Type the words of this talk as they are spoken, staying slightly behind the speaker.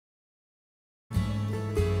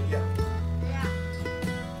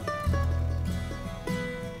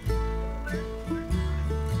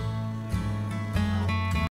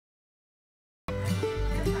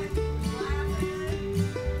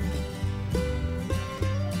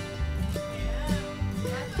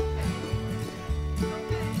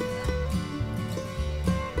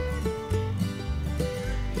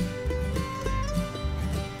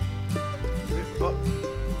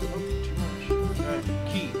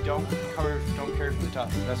don't carry from the top.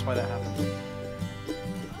 That's why that happens.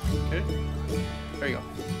 Okay. There you go.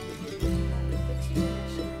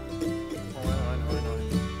 Oh, I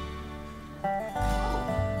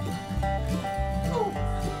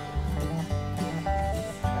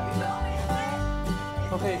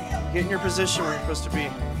know. Okay, get in your position where you're supposed to be.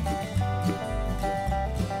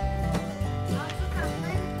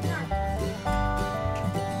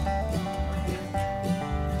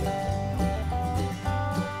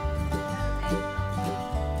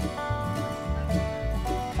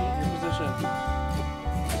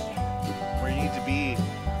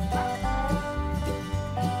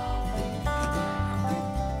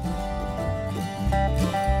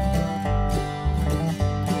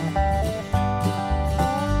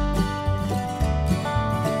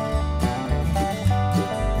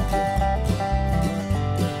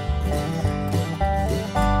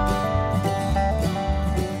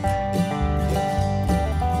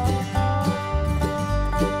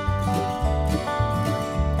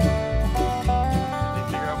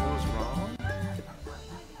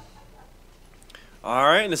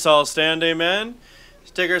 Alright, let's all stand, amen.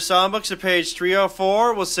 Let's take our songbooks to page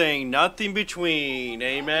 304. We'll sing Nothing Between,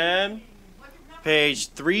 amen. Page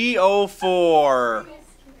 304.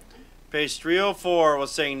 Page 304, we'll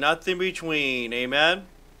sing Nothing Between, amen.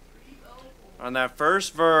 On that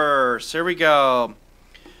first verse, here we go.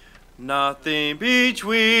 Nothing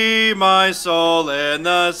between my soul and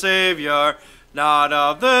the Savior, not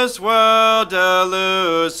of this world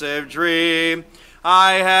delusive dream.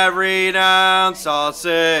 I have renounced all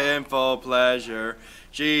sinful pleasure.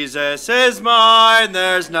 Jesus is mine,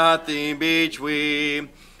 there's nothing between.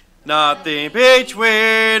 Nothing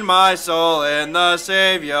between my soul and the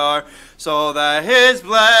Savior, so that his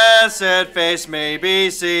blessed face may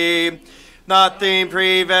be seen. Nothing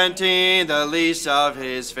preventing the least of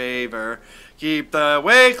his favor. Keep the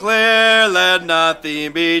way clear, let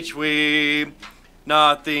nothing between.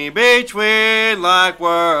 Nothing between like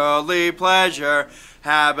worldly pleasure.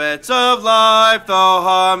 Habits of life, though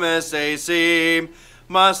harmless they seem,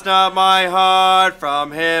 must not my heart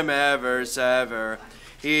from him ever sever.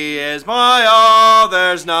 He is my all,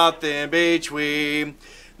 there's nothing between.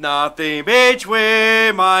 Nothing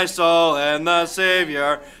between my soul and the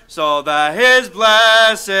Savior, so that his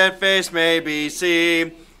blessed face may be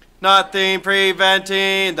seen. Nothing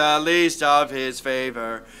preventing the least of his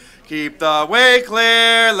favor. Keep the way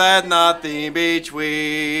clear, let nothing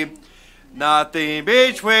between. Nothing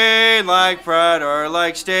between like pride or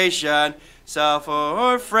like station. Self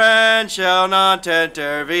or friend shall not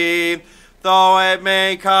intervene, though it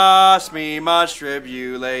may cost me much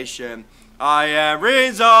tribulation. I am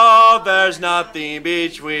resolved, there's nothing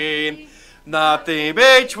between. Nothing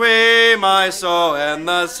between my soul and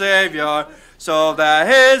the Savior, so that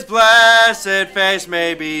his blessed face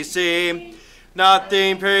may be seen.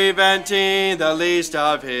 Nothing preventing the least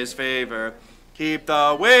of his favor. Keep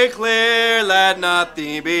the way clear, let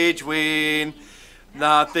nothing between.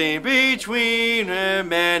 Nothing between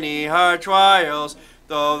many hard trials,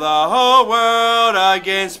 though the whole world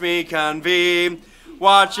against me convene.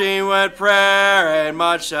 Watching with prayer and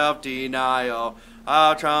much self-denial,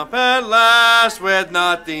 I'll trump at last with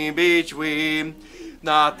nothing between.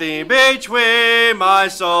 Nothing between my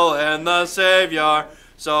soul and the Savior,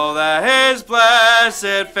 so that his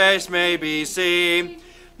blessed face may be seen.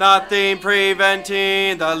 Nothing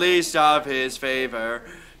preventing the least of his favor.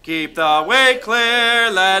 Keep the way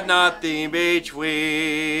clear, let nothing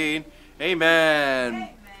between. Amen.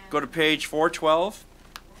 Go to page 412.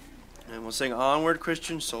 And we'll sing Onward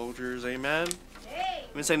Christian Soldiers. Amen.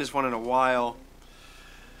 I've been saying this one in a while.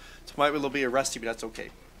 So it might be a little bit rusty, but that's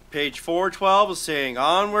okay. Page 412 will sing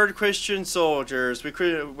Onward Christian Soldiers.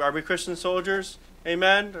 Are we Christian soldiers?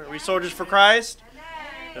 Amen. Are we soldiers for Christ?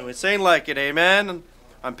 And we sing like it. Amen.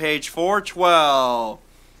 On page 412.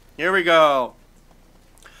 Here we go.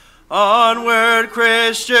 Onward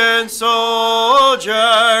Christian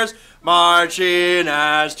soldiers, marching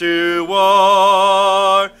as to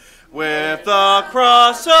war, with the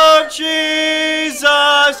cross of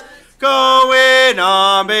Jesus going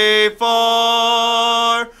on before.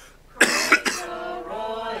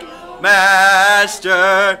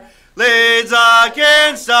 Master leads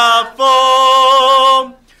against the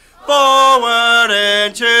foe, forward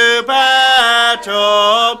into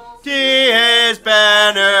battle, to his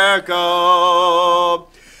banner go.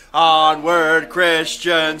 Onward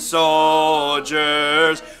Christian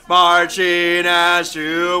soldiers, marching as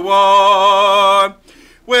to war,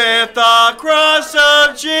 with the cross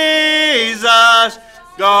of Jesus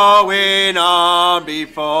going on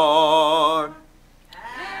before.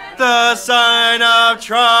 The sign of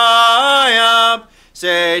triumph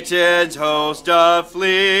Satan's host doth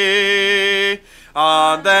flee.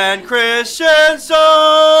 On then Christian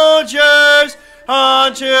soldiers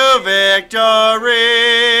unto victory.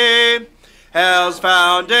 Hell's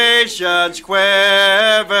foundations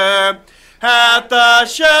quiver at the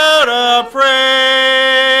shout of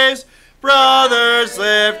praise. Brothers,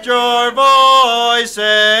 lift your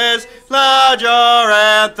voices, loud your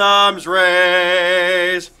anthems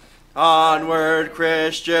raise. Onward,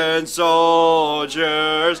 Christian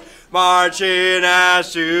soldiers, marching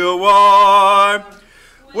as to war,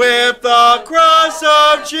 with the cross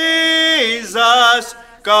of Jesus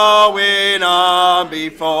going on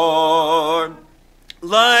before.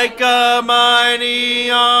 Like a mighty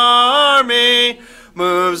army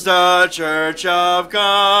moves the church of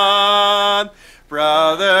God.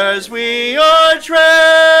 Brothers, we are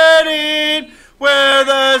treading where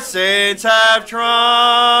the saints have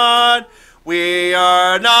trod. We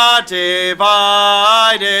are not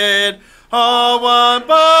divided, all one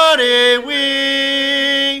body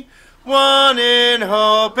we, one in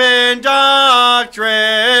hope and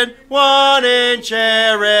doctrine, one in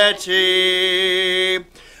charity.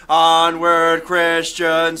 Onward,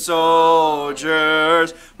 Christian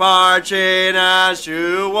soldiers, marching as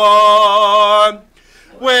to war,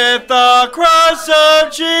 with the cross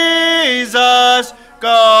of Jesus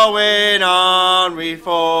going on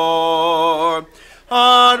before.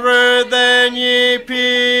 Onward then, ye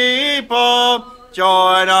people,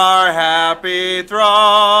 join our happy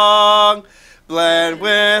throng. Blend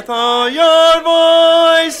with all your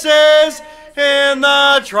voices in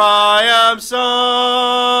the triumph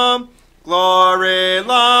song. Glory,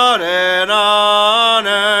 laud, and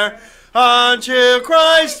honor unto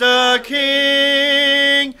Christ the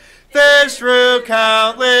King. This through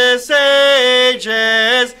countless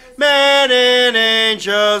ages, men and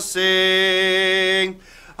angels sing.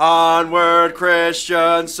 Onward,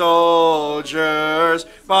 Christian soldiers,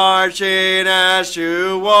 marching as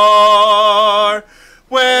to war,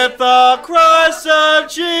 with the cross of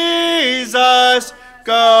Jesus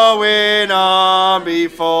going on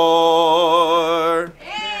before.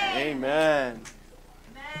 Amen.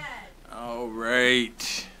 All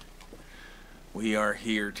right. We are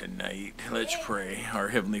here tonight. Let's pray. Our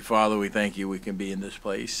Heavenly Father, we thank you we can be in this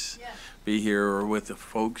place. Be here with the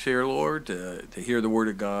folks here, Lord, to hear the Word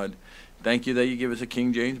of God. Thank you that you give us a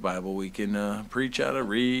King James Bible. We can preach out of,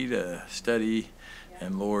 read, study,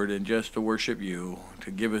 and Lord, and just to worship you,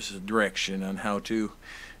 to give us a direction on how to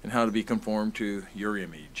be conformed to your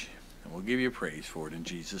image. And we'll give you praise for it in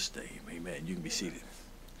Jesus' name. Amen. You can be seated.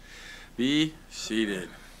 Be seated.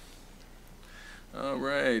 All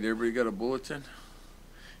right. Everybody got a bulletin?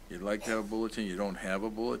 You'd like to have a bulletin? You don't have a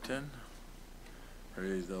bulletin?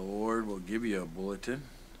 Praise the Lord. We'll give you a bulletin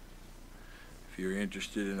if you're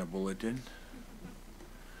interested in a bulletin.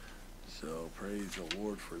 So praise the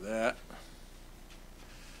Lord for that.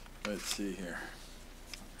 Let's see here.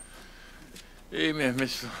 Amen.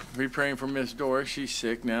 We're praying for Miss Doris. She's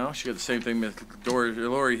sick now. She got the same thing Miss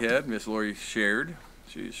Lori had. Miss Lori shared.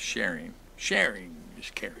 She's sharing. Sharing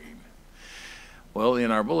is caring. Well,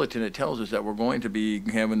 in our bulletin, it tells us that we're going to be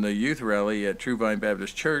having the youth rally at True Vine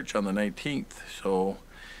Baptist Church on the 19th. So,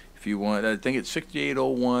 if you want, I think it's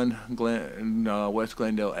 6801 West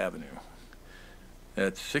Glendale Avenue.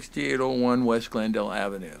 That's 6801 West Glendale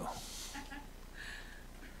Avenue.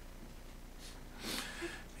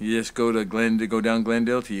 You just go down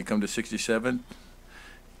Glendale till you come to 67.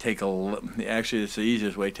 Actually, it's the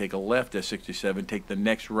easiest way. Take a left at 67. Take the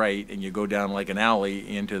next right, and you go down like an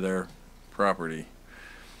alley into their property,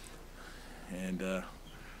 and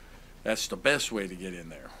that's the best way to get in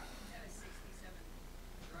there.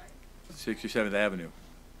 67th Avenue.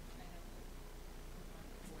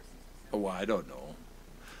 Oh, I don't know.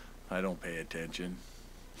 I don't pay attention.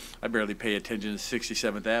 I barely pay attention to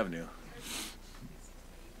 67th Avenue.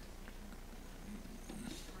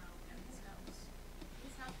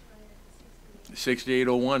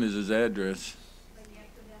 $6801 is his address.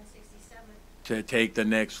 To take the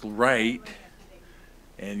next right,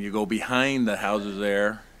 and you go behind the houses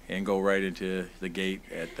there and go right into the gate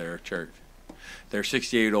at their church. They're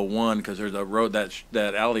 6801 because there's a road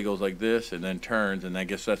that alley goes like this and then turns, and I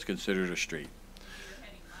guess that's considered a street.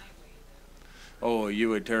 Oh, you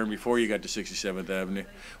would turn before you got to 67th Avenue.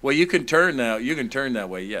 Well, you can turn now. You can turn that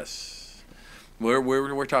way. Yes,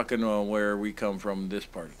 we're talking where we come from, this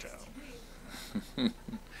part of town.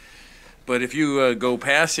 But if you go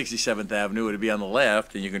past 67th Avenue, it would be on the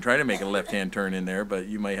left, and you can try to make a left-hand turn in there, but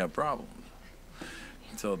you may have problems.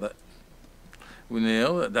 So that's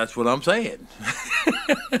what I'm saying.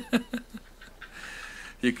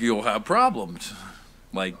 You'll have problems.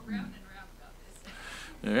 Like,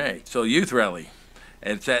 All right, so youth rally.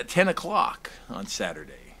 It's at 10 o'clock on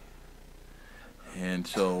Saturday. And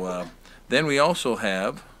so then we also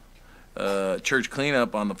have church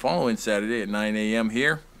cleanup on the following Saturday at 9 a.m.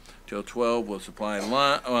 here. Till 12, we'll supply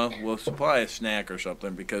we'll supply a snack or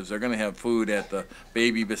something because they're going to have food at the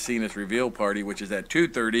Baby Bacinas reveal party, which is at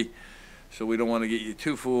 2:30. So we don't want to get you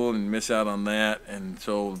too full and miss out on that. And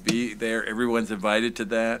so be there. Everyone's invited to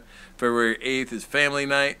that. February 8th is family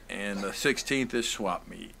night, and the 16th is swap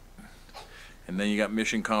meet. And then you got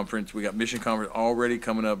mission conference. We got mission conference already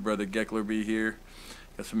coming up. Brother Geckler be here.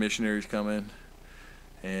 Got some missionaries coming.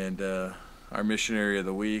 And our missionary of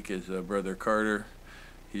the week is Brother Carter.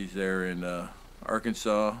 He's there in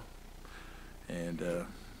Arkansas. And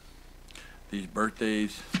these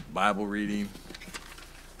birthdays, Bible reading,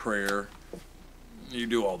 prayer, you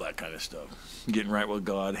do all that kind of stuff. Getting right with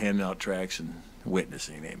God, handing out tracts, and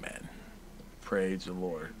witnessing. Amen. Praise the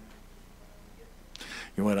Lord.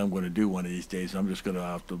 You know what I'm going to do one of these days? I'm just going to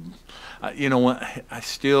have to, you know what? I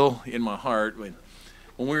still, in my heart, when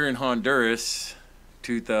we were in Honduras,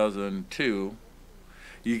 2002,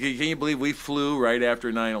 can you believe we flew right after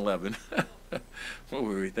 9/11? What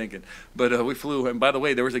were we thinking? But we flew, and by the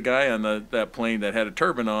way, there was a guy on that plane that had a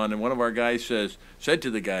turban on, and one of our guys said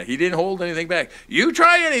to the guy, he didn't hold anything back, "You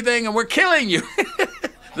try anything and we're killing you."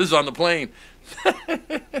 This is on the plane.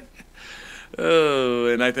 Oh,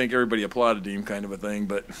 and I think everybody applauded him, kind of a thing.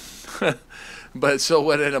 But so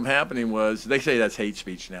what ended up happening was, they say that's hate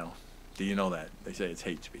speech now. Do you know that? They say it's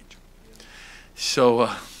hate speech. So,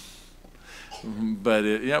 but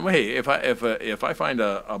yeah, well, hey, if I find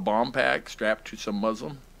a bomb pack strapped to some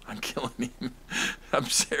Muslim, I'm killing him. I'm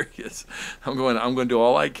serious. I'm going to do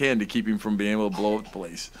all I can to keep him from being able to blow up the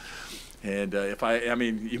place. And I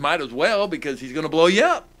mean, you might as well, because he's going to blow you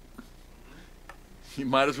up. You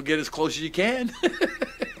might as well get as close as you can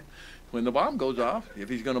when the bomb goes off, if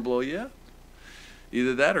he's going to blow you up.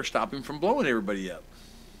 Either that or stop him from blowing everybody up.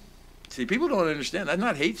 See, people don't understand. That's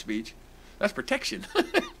not hate speech. That's protection.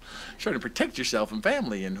 Trying to protect yourself and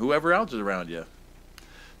family and whoever else is around you.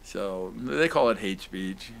 So they call it hate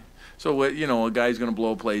speech. So what, you know, a guy's going to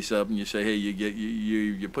blow a place up, and you say, hey,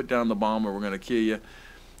 you put down the bomb, or we're going to kill you.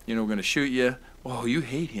 You know, we're going to shoot you. Oh, you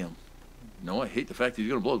hate him. No, I hate the fact that he's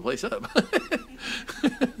going to blow the place up.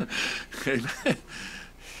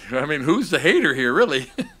 I mean, who's the hater here,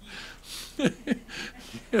 really?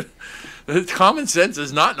 Common sense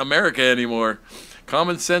is not in America anymore.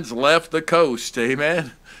 Common sense left the coast,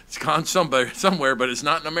 amen? It's gone somewhere, but it's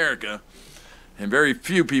not in America. And very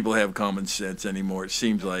few people have common sense anymore, it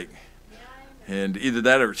seems like. And either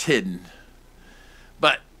that or it's hidden.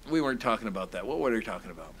 But we weren't talking about that. What were we talking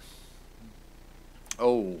about?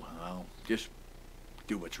 Oh, well, just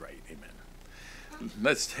do what's right, amen.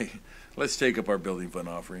 Let's take up our building fund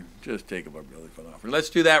offering. Just take up our building fund offering. Let's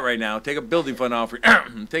do that right now. Take up building fund offering.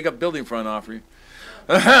 Take up building fund offering.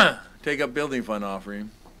 Take up building fund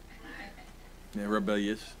offering. Yeah,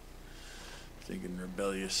 rebellious. Thinking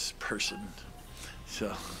rebellious person.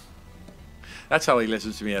 So that's how he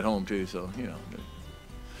listens to me at home too. So you know,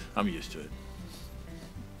 I'm used to it.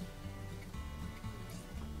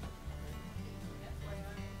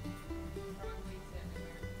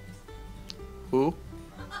 Who?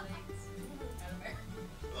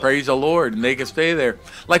 Praise the Lord, and they can stay there.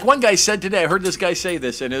 Like one guy said today, I heard this guy say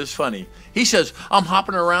this, and it was funny. He says, "I'm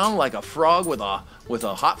hopping around like a frog with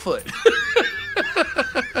a hot foot."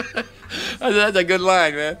 That's a good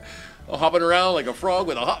line, man. I'm hopping around like a frog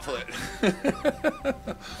with a hot foot.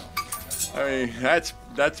 I mean,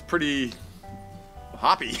 that's pretty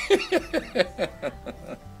hoppy.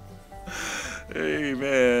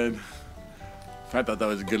 Amen. I thought that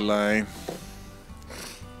was a good line.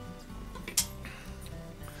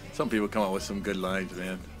 Some people come up with some good lines,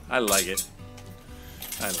 man. I like it.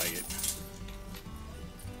 I like it.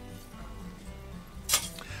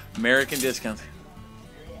 American discounts.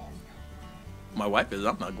 My wife is.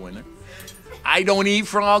 I'm not going there. I don't eat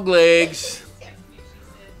frog legs.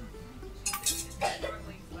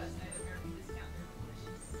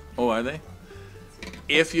 Oh, are they?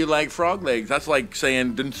 If you like frog legs, that's like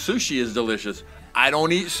saying sushi is delicious. I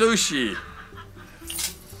don't eat sushi.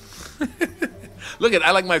 Look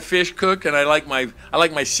I like my fish cooked, and I like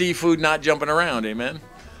my seafood not jumping around. Amen.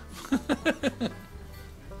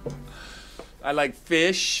 I like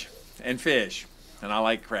fish, and I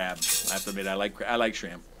like crab. I have to admit, I like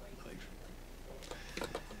shrimp.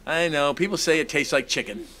 I know people say it tastes like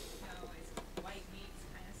chicken.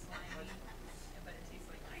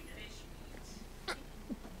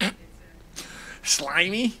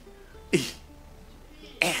 Slimy.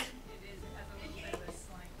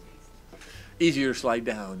 Easier to slide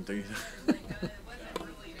down.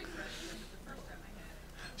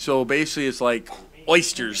 So basically, it's like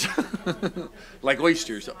oysters, like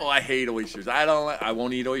oysters. Oh, I hate oysters. I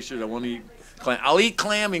won't eat oysters. I won't eat clam. I'll eat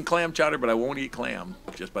clam and clam chowder, but I won't eat clam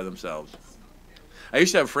just by themselves. I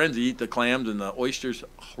used to have friends that eat the clams and the oysters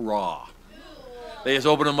raw. They just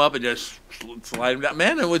open them up and just slide them down.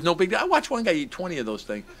 Man, it was no big deal. I watched one guy eat 20 of those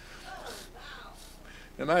things.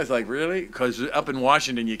 And I was like, really? Because up in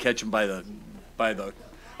Washington, you catch them by the,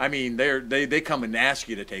 I mean, they come and ask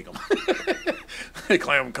you to take them. They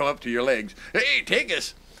come up to your legs. Hey, take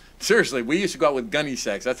us. Seriously, we used to go out with gunny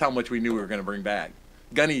sacks. That's how much we knew we were going to bring back.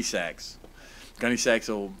 Gunny sacks. Gunny sacks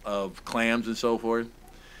of clams and so forth.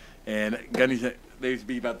 And gunny sacks, they used to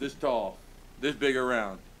be about this tall, this big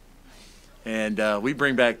around. And we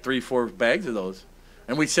bring back 3-4 bags of those.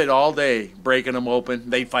 And we'd sit all day breaking them open.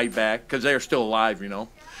 They'd fight back because they're still alive, you know.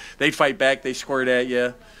 They'd fight back. They squirt at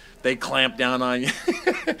you. They clamp down on you.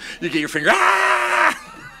 You get your finger. Ah!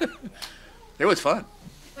 It was fun.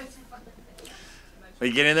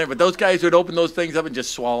 You get in there. But those guys would open those things up and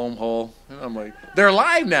just swallow them whole. And I'm like, they're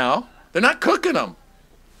alive now. They're not cooking them.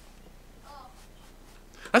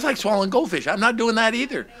 That's like swallowing goldfish. I'm not doing that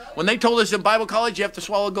either. When they told us in Bible college you have to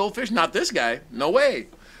swallow goldfish, not this guy. No way.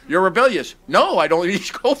 You're rebellious. No, I don't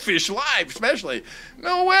eat goldfish live, especially.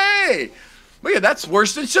 No way. Look at that's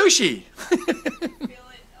worse than sushi.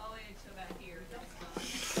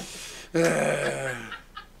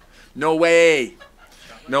 No way.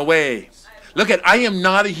 No way. Look at, I am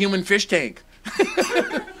not a human fish tank.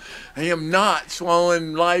 I am not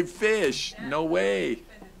swallowing live fish. No way.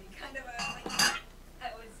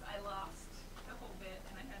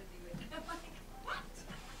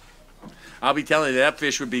 I'll be telling you, that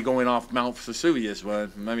fish would be going off Mount Vesuvius. I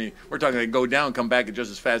mean, we're talking to go down, come back just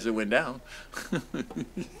as fast as it went down.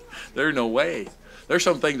 There's no way. There's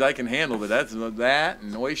some things I can handle, but that's that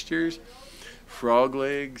and oysters, frog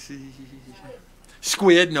legs,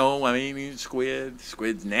 squid. No, I mean squid.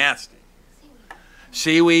 Squid's nasty.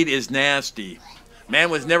 Seaweed is nasty. Man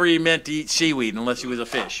was never even meant to eat seaweed unless he was a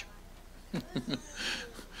fish.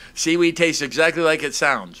 Seaweed tastes exactly like it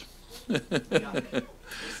sounds.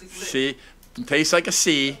 See, tastes like a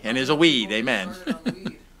sea and is a weed. Amen.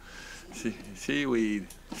 Seaweed.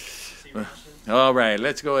 All right,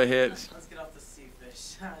 let's go ahead. Let's get off the sea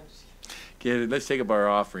fish. Let's take up our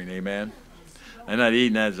offering. Amen. I'm not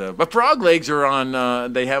eating as a, but frog legs are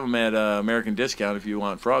on. They have them at American Discount if you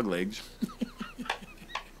want frog legs.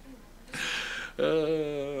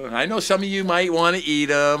 I know some of you might want to eat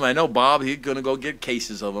them. I know Bob, he's going to go get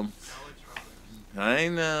cases of them. I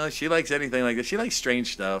know. She likes anything like this. She likes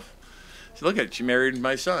strange stuff. So look at it. She married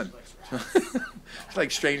my son. She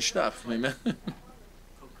likes strange stuff. Amen.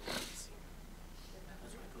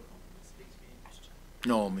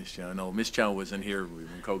 No, Miss Chow. No, Miss Chow wasn't here.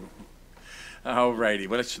 All righty.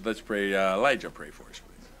 Well, let's pray. Elijah, pray for us, please.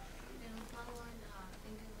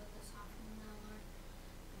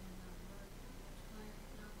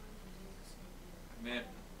 Amen.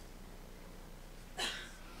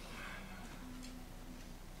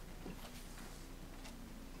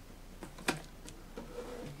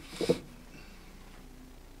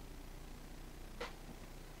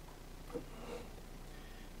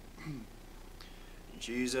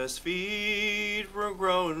 Jesus' feet were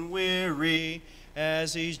growing weary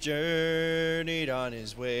as he journeyed on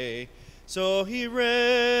his way. So he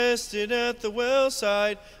rested at the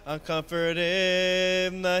wellside, uncomforted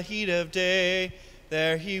in the heat of day.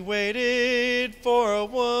 There he waited for a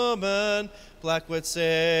woman, black with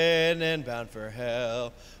sin and bound for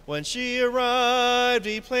hell. When she arrived,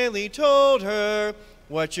 he plainly told her,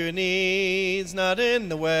 what you need's not in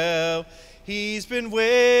the well. He's been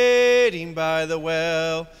waiting by the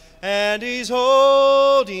well, and he's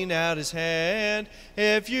holding out his hand.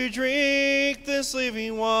 If you drink this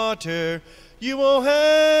living water, you won't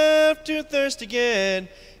have to thirst again.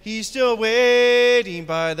 He's still waiting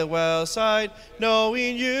by the well side,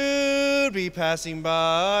 knowing you'd be passing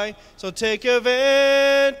by. So take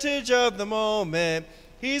advantage of the moment.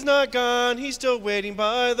 He's not gone, he's still waiting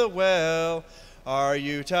by the well. Are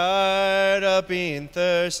you tired of being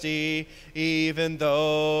thirsty, even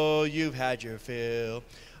though you've had your fill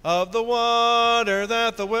of the water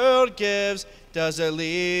that the world gives? Does it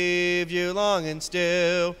leave you longing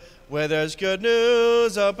still? Where there's good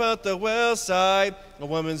news about the well side, a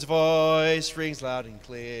woman's voice rings loud and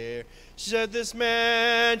clear. She said this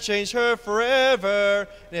man changed her forever,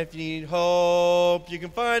 and if you need hope, you can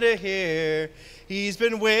find it here. He's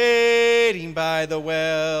been waiting by the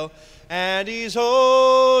well, and he's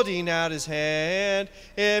holding out his hand.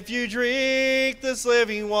 If you drink this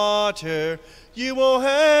living water, you won't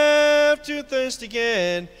have to thirst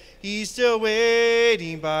again. He's still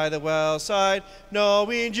waiting by the well side,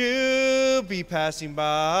 knowing you'll be passing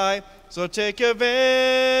by. So take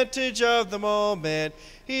advantage of the moment.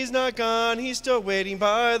 He's not gone, he's still waiting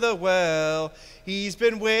by the well. He's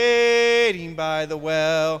been waiting by the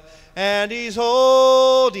well, and he's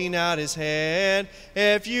holding out his hand.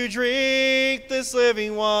 If you drink this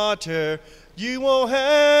living water, you won't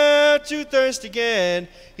have to thirst again.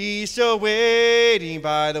 He's still waiting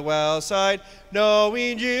by the well side,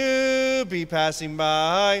 knowing you'll be passing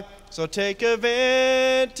by. So take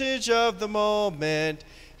advantage of the moment.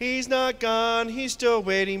 He's not gone, he's still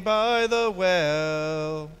waiting by the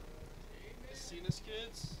well. Seen us,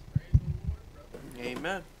 kids? Praise the Lord, brother.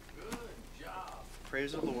 Amen. Good job.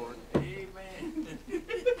 Praise the Lord. Amen. We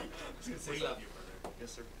love you, brother.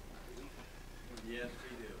 Yes, sir. Yes,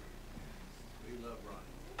 we do. We love Ronnie.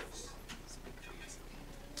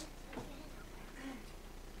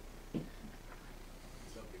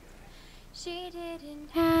 She didn't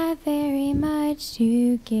have very much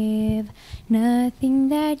to give, nothing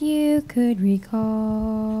that you could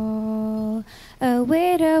recall. A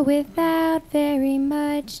widow without very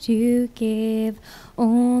much to give,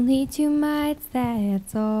 only 2 mites,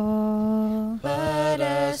 that's all. But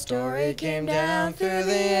a story came down through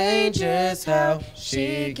the ages how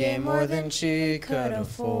she gave more than she could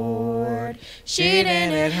afford. She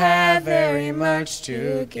didn't have very much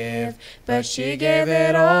to give, but she gave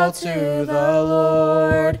it all to the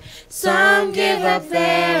Lord. Some give up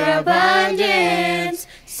their abundance,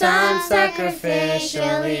 some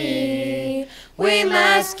sacrificially. We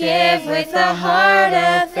must give with a heart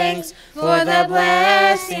of thanks for the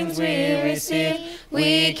blessings we receive.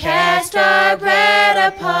 We cast our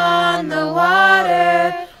bread upon the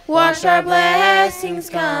water, watch our blessings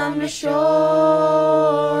come to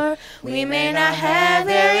shore. We may not have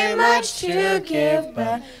very much to give,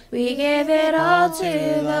 but we give it all to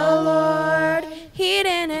the Lord. He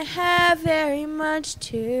didn't have very much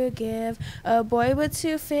to give, a boy with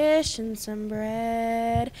 2 fish and some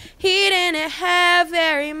bread. He didn't have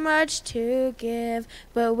very much to give,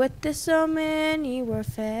 but with this so many were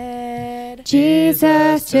fed.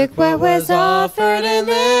 Jesus took what was offered and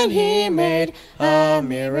then he made a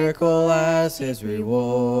miracle as his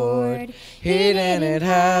reward. He didn't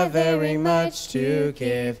have very much to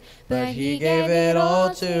give, but he gave it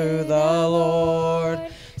all to the Lord.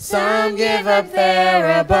 Some give up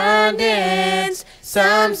their abundance,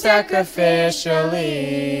 some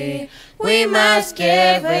sacrificially. We must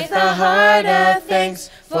give with a heart of thanks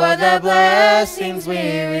for the blessings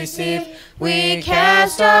we receive. We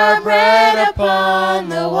cast our bread upon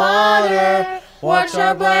the water, watch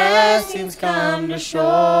our blessings come to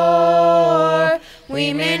shore.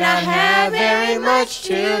 We may not have very much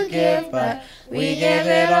to give, but we give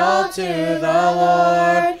it all to the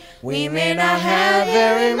Lord. We may not have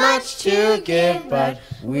very much to give, but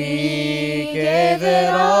we gave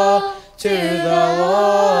it all to the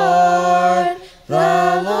Lord.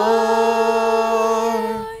 The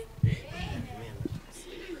Lord. Amen.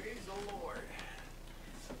 Praise the Lord.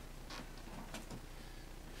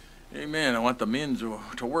 Amen. I want the men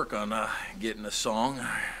to work on getting a song.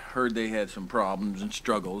 I heard they had some problems and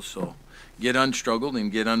struggles, so get unstruggled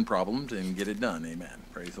and get unproblemed and get it done. Amen.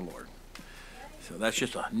 Praise the Lord. So that's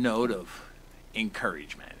just a note of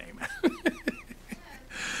encouragement. Amen.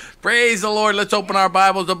 Praise the Lord. Let's open our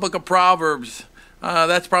Bibles, the book of Proverbs.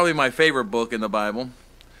 That's probably my favorite book in the Bible.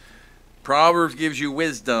 Proverbs gives you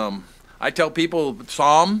wisdom. I tell people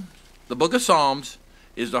the book of Psalms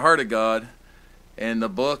is the heart of God, and the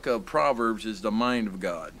book of Proverbs is the mind of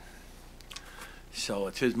God. So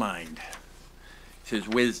it's his mind. It's his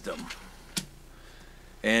wisdom.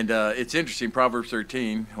 And it's interesting, Proverbs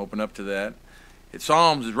 13, open up to that.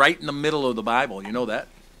 Psalms is right in the middle of the Bible. You know that?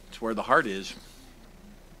 It's where the heart is.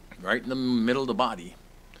 Right in the middle of the body.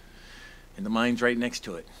 And the mind's right next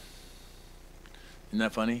to it. Isn't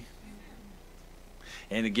that funny?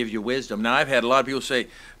 And it gives you wisdom. Now, I've had a lot of people say,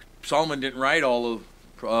 Solomon didn't write all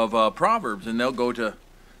of Proverbs. And they'll go to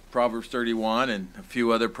Proverbs 31 and a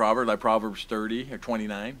few other Proverbs, like Proverbs 30 or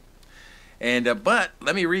 29. And but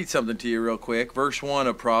let me read something to you real quick. Verse 1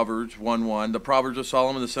 of Proverbs 1:1. The Proverbs of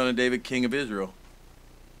Solomon, the son of David, king of Israel.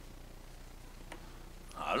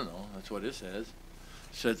 I don't know. That's what it says.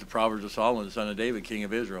 It says the Proverbs of Solomon, the son of David, king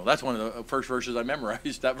of Israel. That's one of the first verses I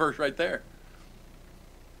memorized, that verse right there.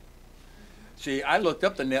 See, I looked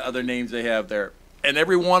up the other names they have there. And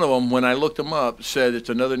every one of them, when I looked them up, said it's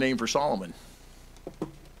another name for Solomon.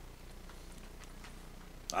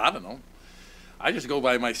 I don't know. I just go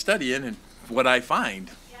by my studying and what I find.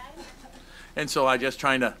 And so I just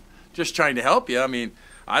trying to help you. I mean,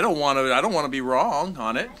 I don't want to be wrong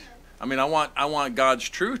on it. I mean, I want God's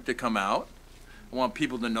truth to come out. I want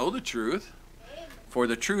people to know the truth. For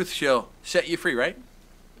the truth shall set you free, right?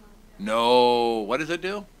 No. What does it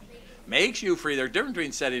do? Makes you free. There's a difference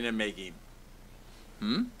between setting and making.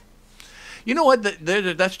 You know what?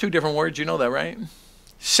 That's two different words. You know that, right?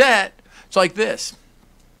 Set. It's like this.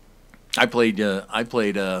 I played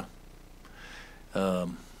volleyball.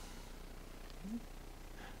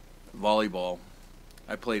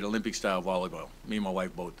 I played Olympic style volleyball. Me and my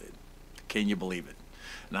wife both did. Can you believe it?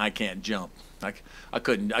 And I can't jump. I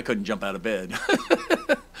couldn't jump out of bed.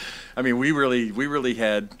 I mean, we really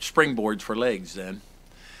had springboards for legs then.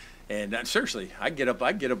 And seriously, I'd get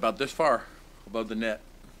about this far above the net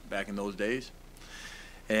back in those days.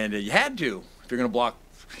 And you had to if you're going to block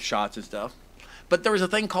shots and stuff. But there was a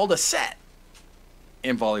thing called a set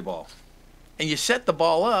in volleyball. And you set the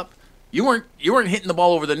ball up. You weren't hitting the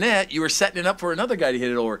ball over the net. You were setting it up for another guy to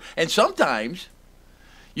hit it over. And sometimes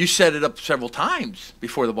you set it up several times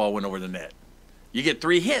before the ball went over the net. You get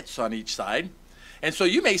 3 hits on each side. And so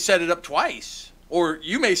you may set it up twice. Or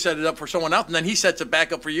you may set it up for someone else, and then he sets it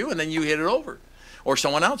back up for you, and then you hit it over. Or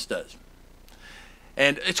someone else does.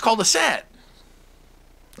 And it's called a set.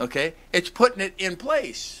 Okay? It's putting it in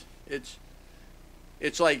place. It's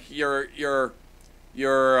like you're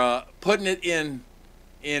putting it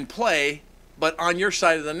in play, but on your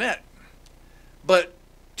side of the net. But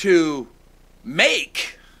to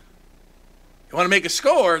make, you want to make a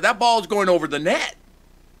score, that ball's going over the net.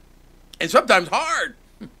 And sometimes hard.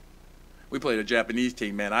 We played a Japanese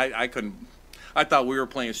team, man. I thought we were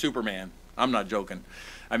playing Superman. I'm not joking.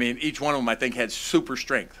 I mean, each one of them, I think, had super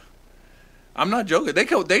strength. I'm not joking.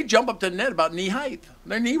 They jump up to the net about knee height.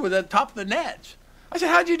 Their knee was at the top of the net. I said,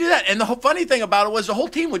 how'd you do that? And the funny thing about it was the whole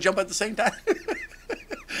team would jump at the same time.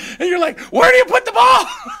 And you're like, where do you put the ball?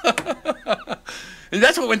 And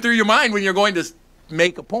that's what went through your mind when you're going to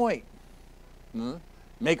make a point.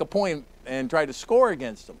 Make a point and try to score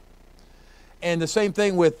against them. And the same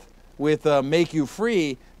thing with make you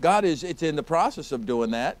free. God it's in the process of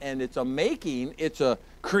doing that, and it's a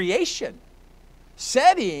creation.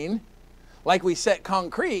 Setting, like we set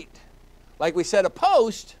concrete, like we set a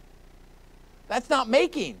post, that's not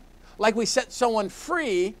making. Like we set someone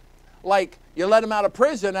free, like you let them out of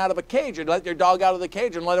prison, out of a cage, or let your dog out of the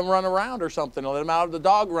cage and let him run around or something, or let him out of the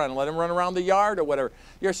dog run, let him run around the yard or whatever.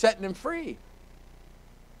 You're setting him free.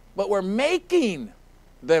 But we're making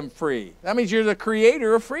them free. That means you're the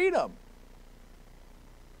creator of freedom.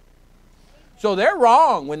 So they're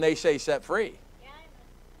wrong when they say set free.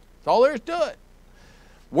 That's all there is to it.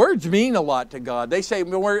 Words mean a lot to God. They say,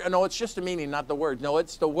 no, it's just the meaning, not the words. No,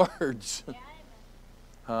 it's the words.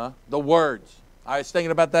 The words. I was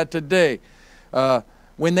thinking about that today.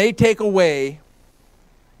 When they take away,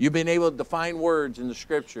 you've been able to define words in the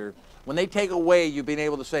Scripture. When they take away, you've been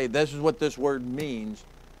able to say, this is what this word means,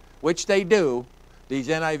 which they do, these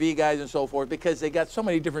NIV guys and so forth, because they got so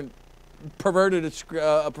many different perversion of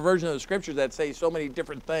the Scriptures that say so many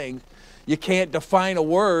different things. You can't define a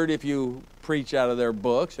word if you preach out of their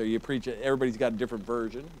books, or you preach it. Everybody's got a different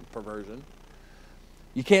perversion.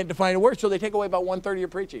 You can't define a word, so they take away about 1/3 of your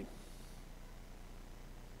preaching.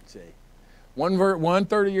 See,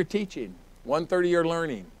 1/3 of your teaching, 1/3 of your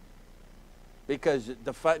learning, because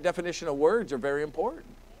the definition of words are very important.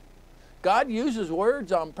 God uses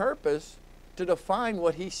words on purpose to define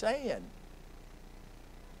what He's saying.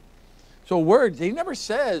 So words, He never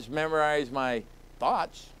says memorize my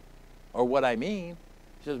thoughts or what I mean.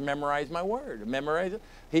 He says memorize my word. Memorize it.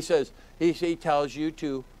 He says He tells you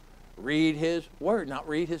to read His word, not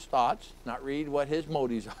read His thoughts, not read what His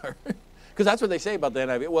motives are. Because that's what they say about the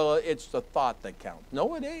NIV. Well, it's the thought that counts.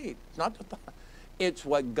 No, it ain't. It's not the thought. It's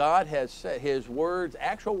what God has said. His words,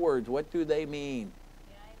 actual words, what do they mean?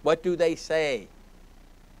 What do they say?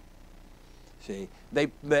 See,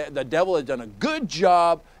 the devil has done a good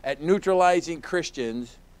job at neutralizing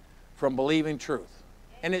Christians from believing truth.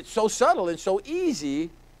 And it's so subtle and so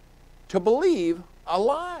easy to believe a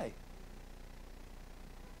lie.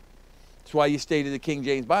 That's why you stay to the King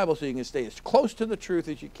James Bible, so you can stay as close to the truth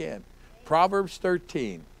as you can. Proverbs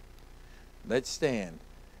 13. Let's stand.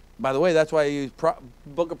 By the way, that's why I use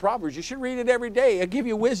book of Proverbs. You should read it every day. It'll give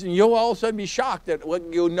you wisdom. You'll all of a sudden be shocked at what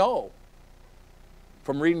you know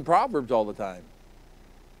from reading Proverbs all the time.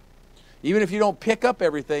 Even if you don't pick up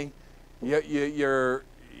everything, your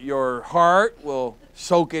heart will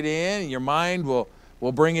soak it in, and your mind will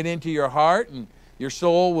bring it into your heart, and your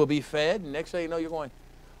soul will be fed. And next thing you know, you're going,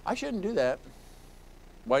 I shouldn't do that.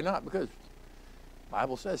 Why not? Because the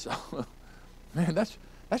Bible says so. Man, that's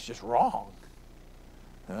just wrong.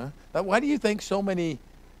 Why do you think so many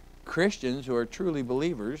Christians who are truly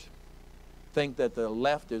believers think that the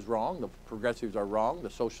left is wrong, the progressives are wrong, the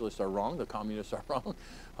socialists are wrong, the communists are wrong?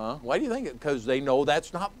 Why do you think it? Because they know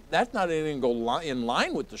that's not anything in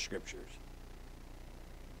line with the Scriptures.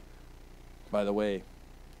 By the way,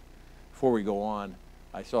 before we go on,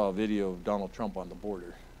 I saw a video of Donald Trump on the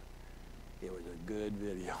border. It was a good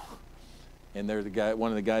video. And there's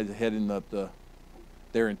one of the guys heading up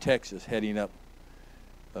there in Texas, heading up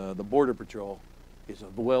the Border Patrol, is a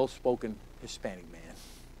well-spoken Hispanic man.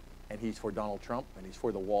 And he's for Donald Trump, and he's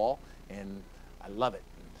for the wall, and I love it.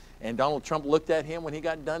 And Donald Trump looked at him when he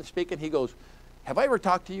got done speaking. He goes, "Have I ever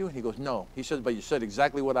talked to you?" And he goes, "No." He says, "But you said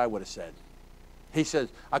exactly what I would have said." He says,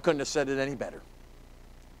 "I couldn't have said it any better."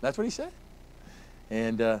 That's what he said.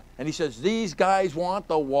 And he says, "These guys want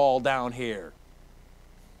the wall down here."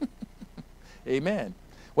 Amen.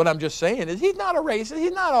 What I'm just saying is he's not a racist.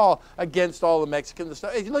 He's not all against all the Mexicans and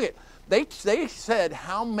stuff. Hey, look at, they said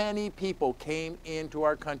how many people came into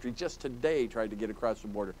our country just today, tried to get across the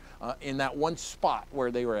border in that one spot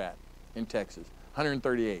where they were at in Texas.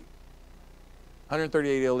 138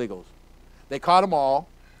 illegals. They caught them all.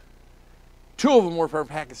 2 of them were from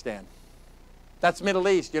Pakistan. That's Middle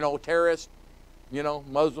East, terrorist,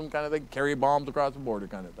 Muslim kind of thing, carry bombs across the border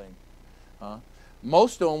kind of thing.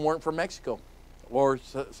 Most of them weren't from Mexico or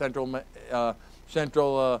Central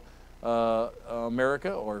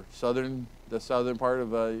America or the southern part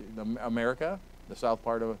of America, the south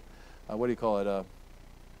part of, what do you call it,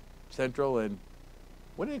 Central and,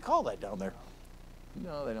 what do they call that down there?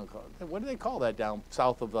 No, they don't call it. What do they call that down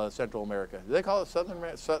south of Central America? Do they call it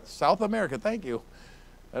South America? Thank you.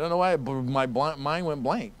 I don't know why my mind went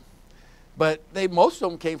blank. But most of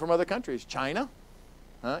them came from other countries. China,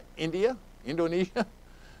 India, Indonesia,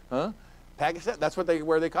 Pakistan. That's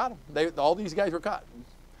where they caught them. All these guys were caught.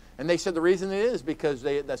 And they said the reason it is because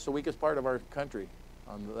that's the weakest part of our country,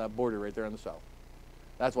 on that border right there on the south.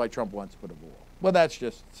 That's why Trump wants to put a wall. Well, that's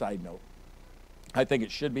just a side note. I think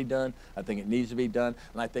it should be done. I think it needs to be done.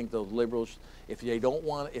 And I think those liberals, if they don't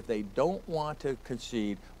want to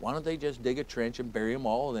concede, why don't they just dig a trench and bury them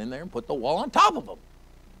all in there and put the wall on top of them?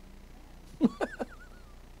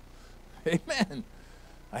 Amen.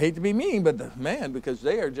 I hate to be mean, but because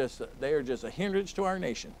they are just a hindrance to our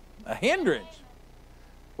nation. A hindrance.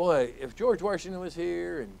 Boy, if George Washington was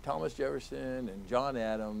here and Thomas Jefferson and John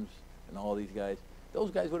Adams and all these guys,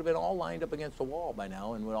 those guys would have been all lined up against the wall by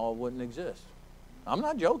now and wouldn't exist. I'm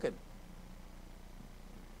not joking.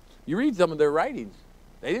 You read some of their writings.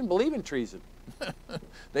 They didn't believe in treason.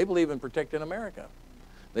 They believe in protecting America.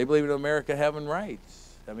 They believe in America having rights.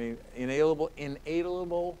 I mean,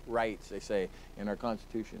 inalienable rights, they say in our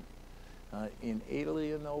Constitution.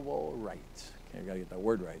 Inalienable rights. Okay, I gotta get that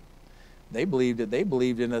word right. They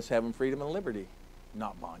believed in us having freedom and liberty,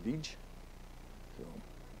 not bondage. So,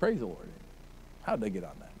 praise the Lord. How'd they get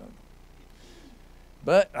on that?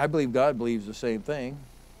 But I believe God believes the same thing.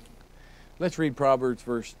 Let's read Proverbs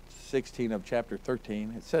verse 16 of chapter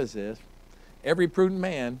 13. It says this: "Every prudent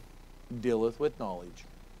man dealeth with knowledge,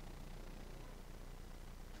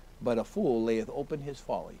 but a fool layeth open his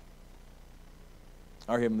folly."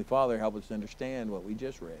 Our Heavenly Father, help us to understand what we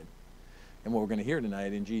just read and what we're going to hear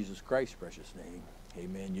tonight in Jesus Christ's precious name.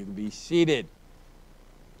 Amen. You can be seated.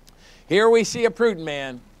 Here we see a prudent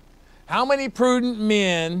man. How many prudent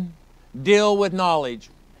men deal with knowledge?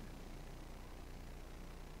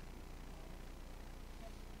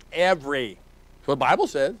 Every. That's what the Bible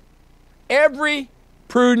says. Every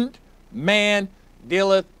prudent man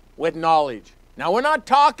dealeth with knowledge. Now, we're not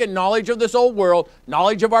talking knowledge of this old world,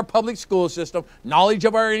 knowledge of our public school system, knowledge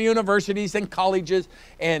of our universities and colleges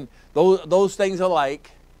and those things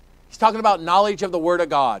alike. He's talking about knowledge of the Word of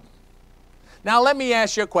God. Now, let me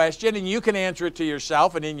ask you a question, and you can answer it to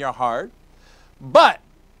yourself and in your heart. But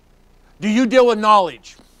do you deal with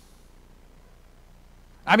knowledge?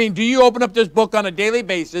 I mean, do you open up this book on a daily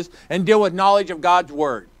basis and deal with knowledge of God's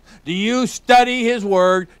Word? Do you study His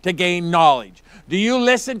Word to gain knowledge? Do you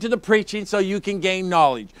listen to the preaching so you can gain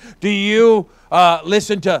knowledge? Do you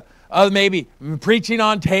listen to maybe preaching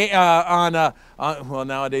on tape? Well,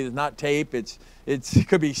 nowadays it's not tape. It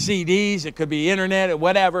could be CDs. It could be internet or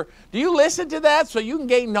whatever. Do you listen to that so you can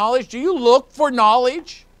gain knowledge? Do you look for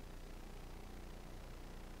knowledge?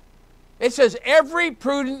 It says, every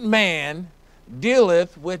prudent man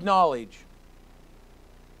dealeth with knowledge.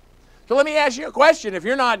 So let me ask you a question. If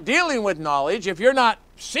you're not dealing with knowledge, if you're not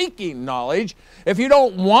seeking knowledge, if you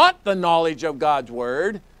don't want the knowledge of God's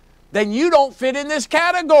Word, then you don't fit in this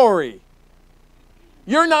category.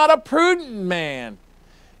 You're not a prudent man.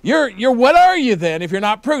 You're what are you then if you're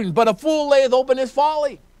not prudent? But a fool layeth open his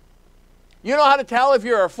folly. You know how to tell if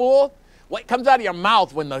you're a fool? What comes out of your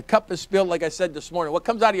mouth when the cup is spilled, like I said this morning? What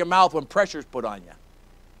comes out of your mouth when pressure's put on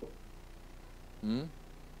you?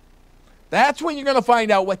 That's when you're going to find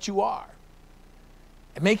out what you are.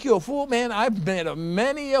 And make you a fool, man. I've met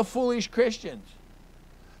many of foolish Christians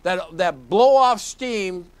that blow off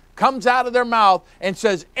steam, comes out of their mouth, and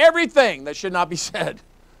says everything that should not be said.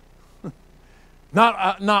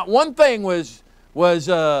 Not one thing was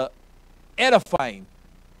edifying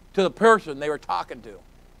to the person they were talking to.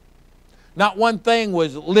 Not one thing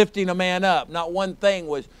was lifting a man up. Not one thing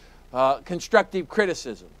was constructive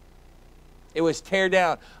criticism. It was tear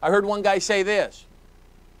down. I heard one guy say this.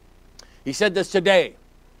 He said this today.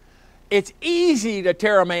 It's easy to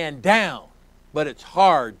tear a man down, but it's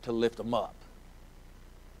hard to lift him up.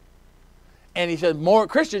 And he said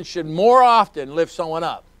Christians should more often lift someone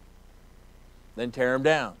up than tear him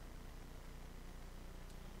down.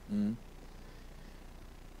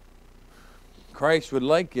 Christ would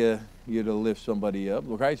like you to lift somebody up.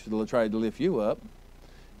 Christ would try to lift you up.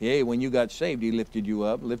 Hey, when you got saved, he lifted you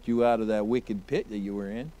up, lifted you out of that wicked pit that you were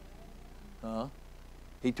in.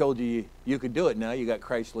 He told you you could do it now. You got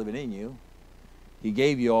Christ living in you. He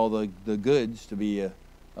gave you all the goods to be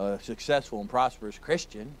a successful and prosperous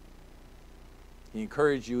Christian. He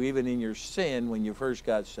encouraged you even in your sin when you first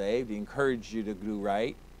got saved. He encouraged you to do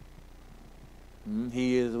right.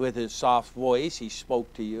 He is with his soft voice. He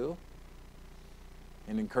spoke to you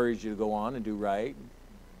and encouraged you to go on and do right.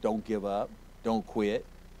 Don't give up. Don't quit.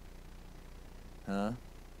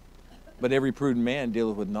 But every prudent man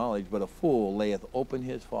dealeth with knowledge, but a fool layeth open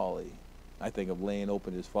his folly. I think of laying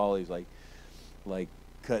open his follies like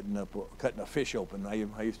cutting a fish open.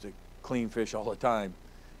 I used to clean fish all the time.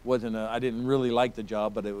 I didn't really like the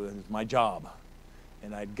job, but it was my job.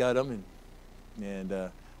 And I'd gut them,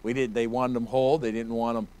 and they wanted them whole. They didn't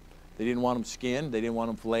want them skinned. They didn't want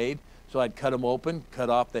them filleted. So I'd cut them open, cut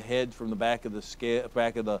off the head from the back of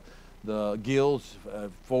the gills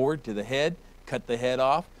forward to the head, cut the head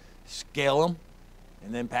off, scale them,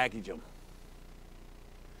 and then package them.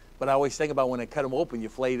 But I always think about when I cut them open, you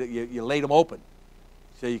laid them open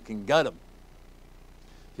so you can gut them,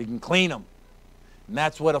 so you can clean them. And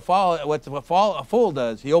that's what a fool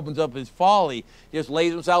does. He opens up his folly. He just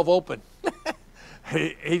lays himself open.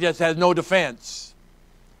 He just has no defense.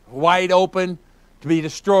 Wide open to be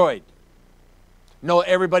destroyed.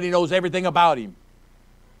 Everybody knows everything about him.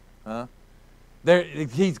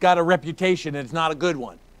 He's got a reputation, and it's not a good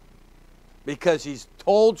one. Because he's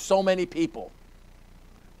told so many people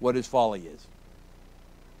what his folly is.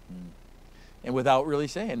 And without really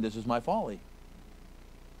saying, this is my folly.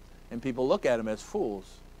 And people look at him as fools.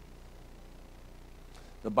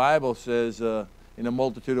 The Bible says, in a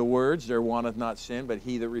multitude of words there wanteth not sin, but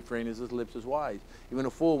he that refraineth his lips is wise. Even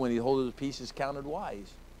a fool, when he holds his peace, is counted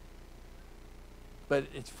wise. But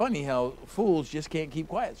it's funny how fools just can't keep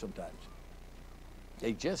quiet sometimes.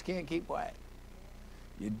 They just can't keep quiet.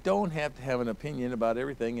 You don't have to have an opinion about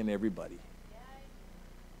everything and everybody.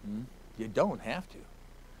 You don't have to.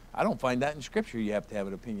 I don't find that in Scripture you have to have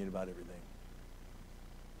an opinion about everything.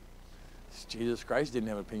 Jesus Christ didn't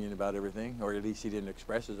have an opinion about everything, or at least he didn't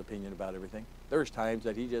express his opinion about everything. There's times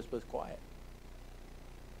that he just was quiet.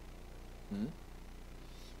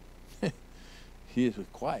 He just was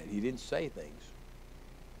quiet. He didn't say things.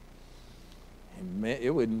 And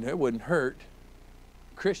it wouldn't hurt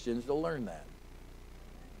Christians to learn that.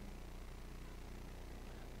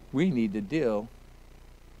 We need to deal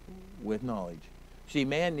with knowledge. See,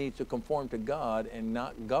 man needs to conform to God and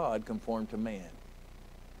not God conform to man.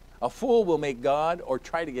 A fool will make God or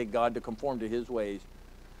try to get God to conform to his ways,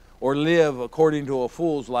 or live according to a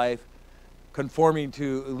fool's life,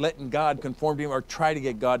 letting God conform to him, or try to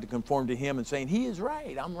get God to conform to him and saying, he is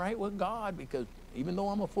right, I'm right with God, because even though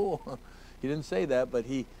I'm a fool, he didn't say that, but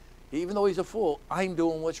even though he's a fool, I'm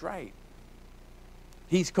doing what's right.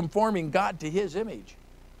 He's conforming God to his image.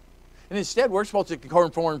 And instead, we're supposed to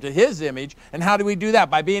conform to his image. And how do we do that?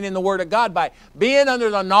 By being in the Word of God, by being under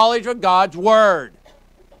the knowledge of God's Word.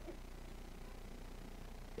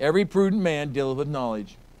 Every prudent man dealeth with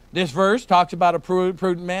knowledge. This verse talks about a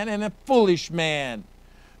prudent man and a foolish man.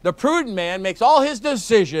 The prudent man makes all his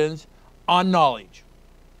decisions on knowledge.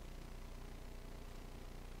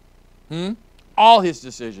 All his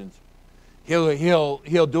decisions.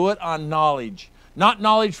 He'll do it on knowledge. Not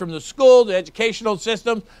knowledge from the school, the educational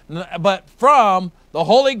system, but from the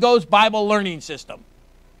Holy Ghost Bible learning system.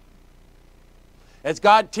 As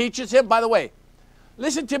God teaches him, by the way,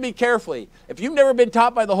 listen to me carefully. If you've never been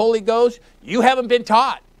taught by the Holy Ghost, you haven't been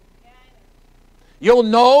taught. You'll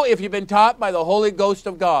know if you've been taught by the Holy Ghost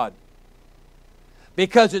of God.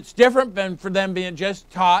 Because it's different than for them being just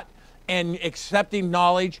taught and accepting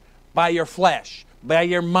knowledge by your flesh, by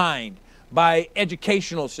your mind, by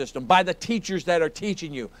educational system, by the teachers that are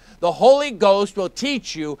teaching you. The Holy Ghost will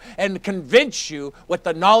teach you and convince you with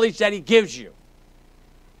the knowledge that He gives you.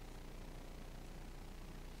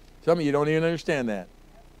 Some of you don't even understand that.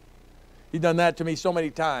 He's done that to me so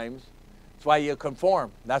many times. That's why you'll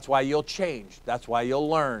conform. That's why you'll change. That's why you'll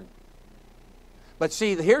learn. But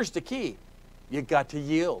see, here's the key. You've got to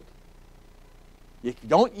yield. If you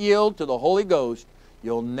don't yield to the Holy Ghost,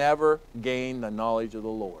 you'll never gain the knowledge of the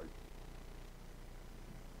Lord.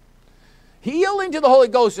 Yielding to the Holy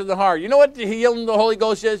Ghost isn't hard. You know what yielding to the Holy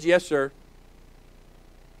Ghost is? Yes, sir.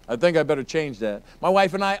 I think I better change that. My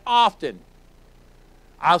wife and I often,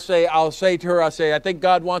 I'll say to her, I think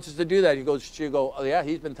God wants us to do that. She'll go, oh yeah,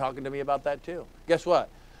 He's been talking to me about that too. Guess what?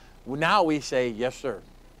 Now we say, yes, sir.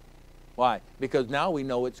 Why? Because now we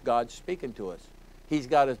know it's God speaking to us. He's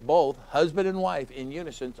got us both, husband and wife, in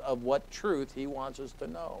unison of what truth He wants us to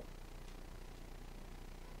know.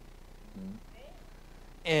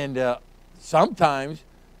 And sometimes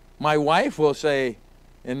my wife will say,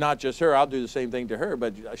 and not just her, I'll do the same thing to her,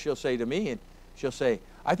 but she'll say to me, and she'll say,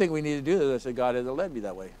 I think we need to do this. I said, God hasn't led me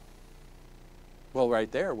that way. Well,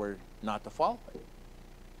 right there, we're not to follow it.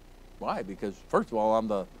 Why? Because, first of all, I'm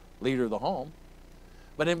the leader of the home.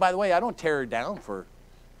 But then, by the way, I don't tear her down for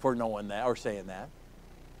knowing that or saying that.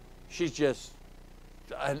 She's just,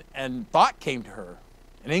 and thought came to her,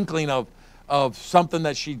 an inkling of something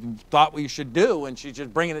that she thought we should do, and she's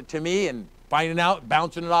just bringing it to me and finding out,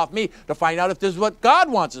 bouncing it off me to find out if this is what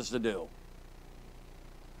God wants us to do.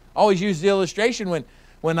 I always use the illustration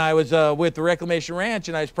when I was with the Reclamation Ranch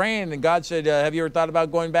and I was praying, and God said, have you ever thought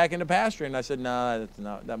about going back into pastoring? And I said, no,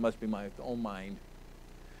 that must be my own mind.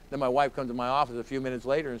 Then my wife comes to my office a few minutes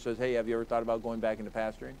later and says, hey, have you ever thought about going back into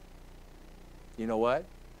pastoring? You know what?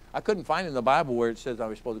 I couldn't find in the Bible where it says I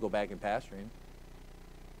was supposed to go back in pastoring.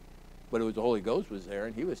 But it was the Holy Ghost was there,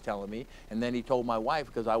 and He was telling me. And then He told my wife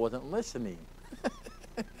because I wasn't listening.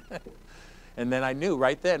 And then I knew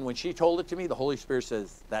right then, when she told it to me, the Holy Spirit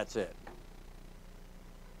says, that's it.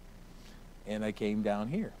 And I came down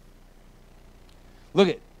here. Look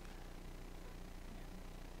at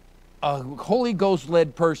a Holy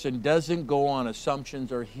Ghost-led person doesn't go on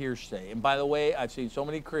assumptions or hearsay. And by the way, I've seen so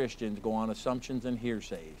many Christians go on assumptions and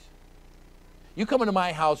hearsays. You come into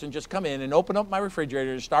my house and just come in and open up my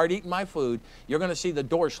refrigerator and start eating my food, you're going to see the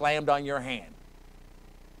door slammed on your hand.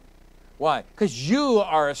 Why? Because you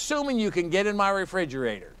are assuming you can get in my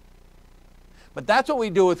refrigerator. But that's what we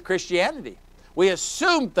do with Christianity. We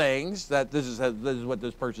assume things that this is what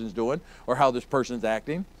this person's doing or how this person's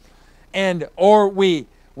acting, or we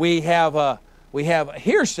have a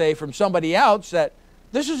hearsay from somebody else that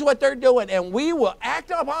this is what they're doing, and we will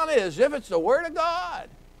act upon it as if it's the Word of God.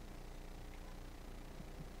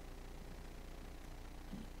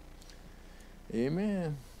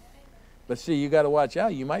 Amen. But see, you got to watch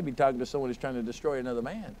out. You might be talking to someone who's trying to destroy another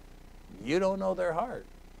man. You don't know their heart.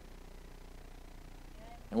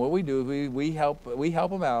 And what we do is we help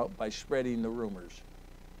them out by spreading the rumors.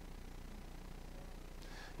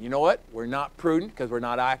 You know what? We're not prudent because we're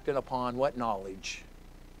not acting upon what knowledge?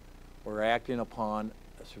 We're acting upon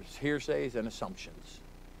hearsays and assumptions.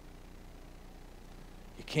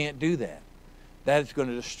 You can't do that. That is going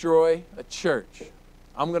to destroy a church.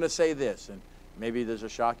 I'm going to say this, and maybe this will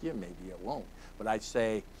shock you, maybe it won't. But I'd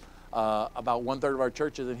say about 1/3 of our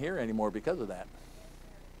church isn't here anymore because of that.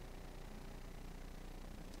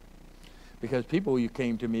 Because people who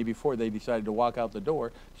came to me before they decided to walk out the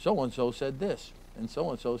door, so-and-so said this, and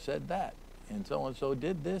so-and-so said that, and so-and-so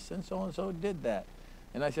did this, and so-and-so did that.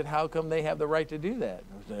 And I said, how come they have the right to do that?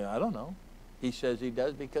 I said, I don't know. He says he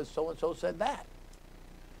does because so-and-so said that.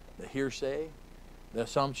 The hearsay, the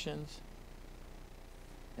assumptions,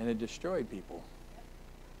 and it destroyed people.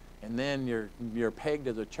 And then you're pegged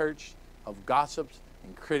as a church of gossips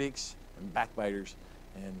and critics and backbiters,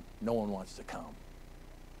 and no one wants to come.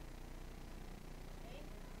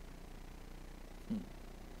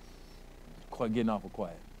 Getting awful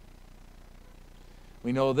quiet.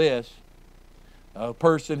 We know this, a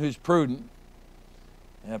person who's prudent,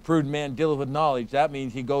 and a prudent man dealeth with knowledge, that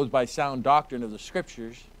means he goes by sound doctrine of the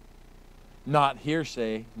Scriptures, not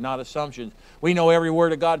hearsay, not assumptions. We know every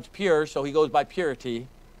word of God is pure, so he goes by purity.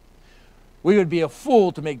 We would be a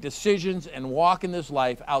fool to make decisions and walk in this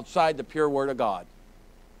life outside the pure Word of God.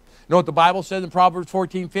 You know what the Bible says in Proverbs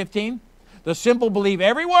 14:15? The simple believe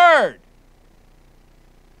every word.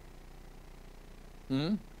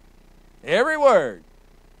 Every word.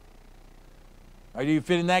 Do you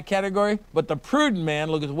fit in that category? But the prudent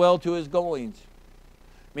man looketh well to his goings.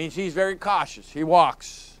 Means he's very cautious. He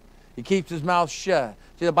walks. He keeps his mouth shut.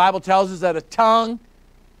 See, the Bible tells us that a tongue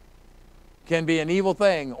can be an evil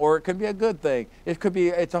thing, or it could be a good thing.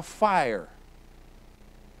 It's a fire.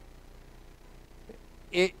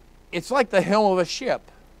 It's like the helm of a ship.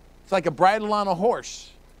 It's like a bridle on a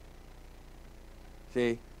horse.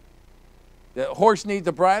 See? The horse needs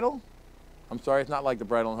a bridle. I'm sorry, it's not like the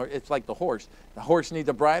bridle on a horse. It's like the horse. The horse needs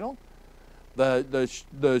a bridle.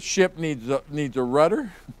 The ship needs a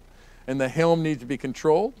rudder. And the helm needs to be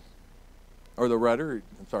controlled. Or the rudder,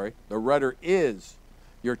 I'm sorry. The rudder is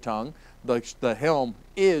your tongue. The helm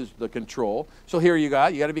is the control. So here you got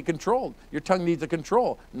to be controlled. Your tongue needs a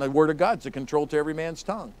control. And the Word of God's a control to every man's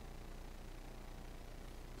tongue.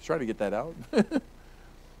 Let's try to get that out.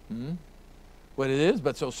 What it is,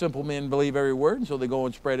 but so simple men believe every word, and so they go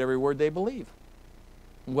and spread every word they believe.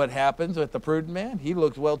 And what happens with the prudent man? He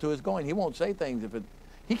looks well to his going. He won't say things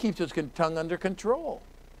he keeps his tongue under control.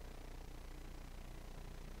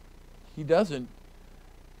 He doesn't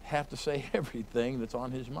have to say everything that's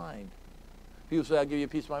on his mind. People say, I'll give you a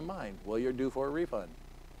piece of my mind. Well, you're due for a refund.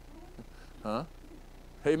 Huh?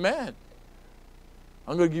 Amen.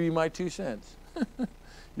 I'm going to give you my 2 cents.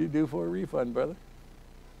 You're due for a refund, brother.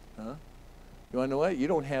 Huh? You want to know what? You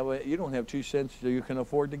don't have 2 cents that you can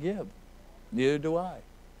afford to give. Neither do I.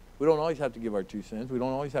 We don't always have to give our 2 cents. We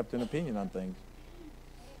don't always have to have an opinion on things.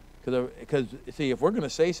 Because, see, if we're going to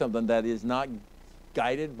say something that is not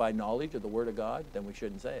guided by knowledge of the Word of God, then we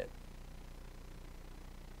shouldn't say it.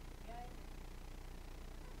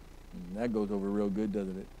 And that goes over real good,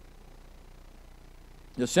 doesn't it?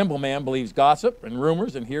 The simple man believes gossip and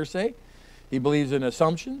rumors and hearsay. He believes in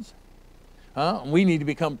assumptions. We need to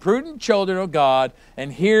become prudent children of God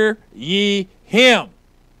and hear ye him.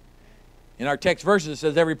 In our text verses it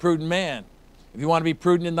says every prudent man. If you want to be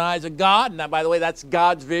prudent in the eyes of God, and that, by the way, that's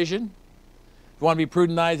God's vision. If you want to be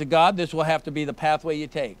prudent in the eyes of God, this will have to be the pathway you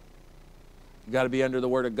take. You've got to be under the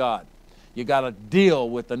Word of God. You've got to deal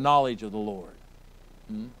with the knowledge of the Lord.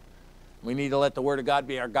 We need to let the Word of God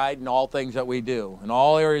be our guide in all things that we do, in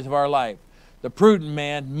all areas of our life. The prudent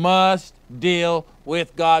man must deal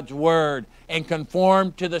with God's Word and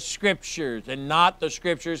conform to the Scriptures, and not the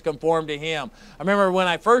Scriptures conform to him. I remember when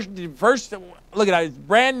I first look at it, I was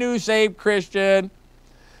brand new saved Christian,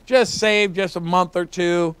 just saved just a month or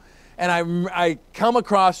two, and I come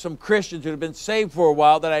across some Christians who had been saved for a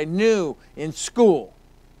while that I knew in school.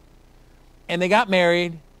 And they got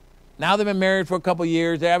married. Now they've been married for a couple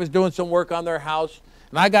years. I was doing some work on their house,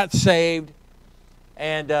 and I got saved.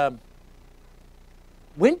 And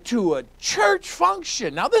went to a church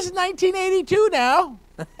function. Now, this is 1982 now.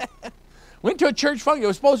 Went to a church function. It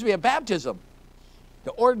was supposed to be a baptism,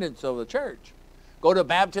 the ordinance of the church. Go to a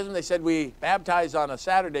baptism. They said we baptize on a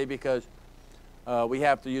Saturday because we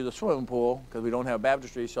have to use a swimming pool because we don't have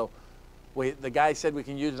baptistry. So the guy said we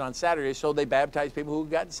can use it on Saturday, so they baptized people who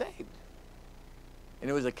got saved. And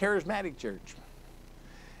it was a charismatic church.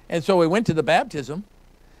 And so we went to the baptism,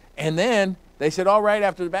 and then they said, all right,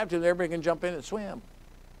 after the baptism, everybody can jump in and swim.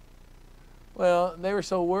 Well, they were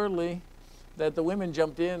so worldly that the women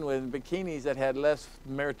jumped in with bikinis that had less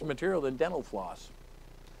material than dental floss.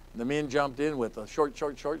 And the men jumped in with the short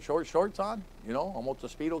shorts on, you know, almost a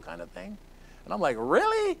Speedo kind of thing. And I'm like,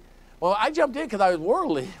 really? Well, I jumped in because I was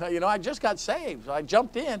worldly. You know, I just got saved. So I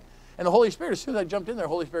jumped in, and the Holy Spirit, as soon as I jumped in there, the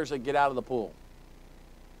Holy Spirit said, get out of the pool.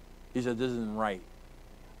 He said, this isn't right.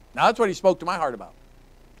 Now, that's what he spoke to my heart about.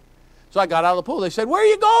 So I got out of the pool. They said, where are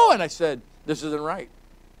you going? I said, this isn't right.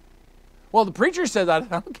 Well, the preacher says, I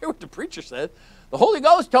don't care what the preacher said. The Holy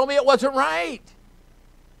Ghost told me it wasn't right.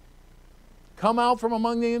 Come out from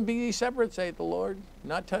among them and be ye separate, saith the Lord.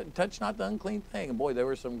 Not touch not the unclean thing. And boy, there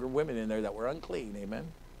were some women in there that were unclean. Amen.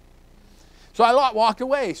 So I walked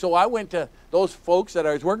away. So I went to those folks that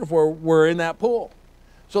I was working for were in that pool.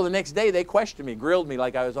 So the next day they questioned me, grilled me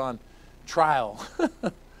like I was on trial.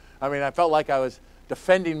 I mean, I felt like I was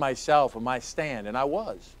defending myself and my stand, and I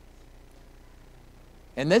was.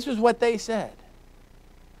 And this is what they said.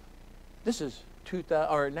 This is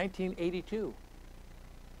 1982.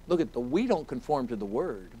 Look at we don't conform to the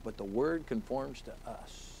Word, but the Word conforms to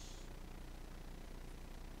us.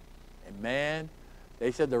 And man,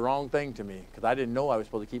 they said the wrong thing to me because I didn't know I was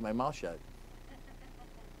supposed to keep my mouth shut.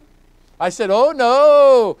 I said, oh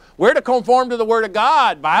no, we're to conform to the Word of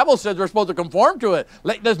God. The Bible says we're supposed to conform to it.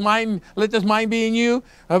 Let this mind be in you.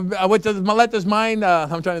 Let this mind,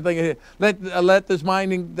 I'm trying to think of it. Let this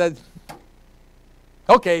mind,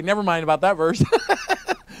 okay, never mind about that verse.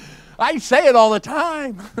 I say it all the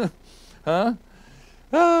time. Huh?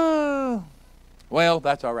 Oh. Well,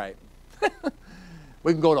 that's all right.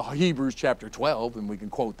 We can go to Hebrews chapter 12 and we can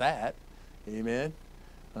quote that. Amen.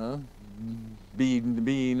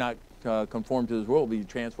 Be not conformed to this world, be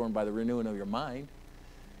transformed by the renewing of your mind.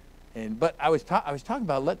 But I was talking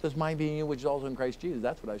about let this mind be in you which is also in Christ Jesus.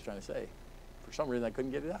 That's what I was trying to say. For some reason I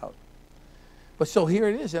couldn't get it out. But so here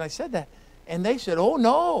it is, and I said that, and they said, "Oh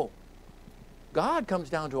no, God comes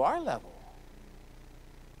down to our level,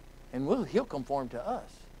 and He'll conform to us."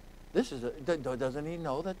 Doesn't He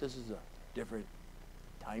know that this is a different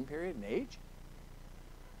time period and age?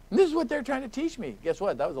 And this is what they're trying to teach me. Guess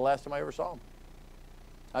what? That was the last time I ever saw them.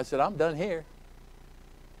 I said, "I'm done here."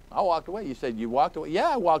 I walked away. You said, "You walked away?" Yeah,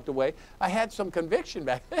 I walked away. I had some conviction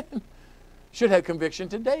back then. Should have conviction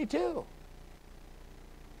today, too.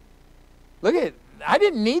 Look at it. I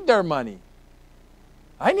didn't need their money.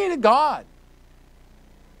 I needed God.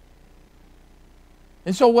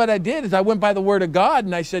 And so what I did is I went by the Word of God,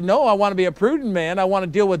 and I said, no, I want to be a prudent man. I want to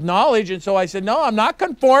deal with knowledge. And so I said, no, I'm not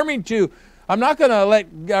going to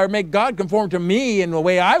make God conform to me in the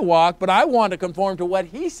way I walk, but I want to conform to what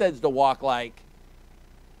He says to walk like.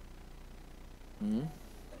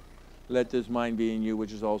 Let this mind be in you,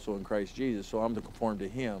 which is also in Christ Jesus. So I'm to conform to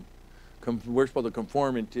Him. We're supposed to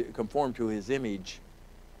conform to His image.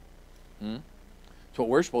 That's what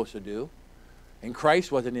we're supposed to do. And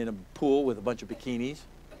Christ wasn't in a pool with a bunch of bikinis.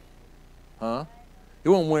 He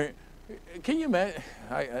wasn't wearing... Can you imagine?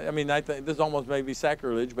 I think this almost may be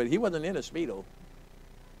sacrilege, but He wasn't in a Speedo.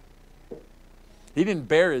 He didn't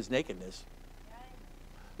bear His nakedness.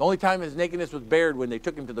 The only time His nakedness was bared when they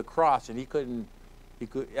took Him to the cross, and He could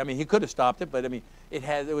have stopped it, but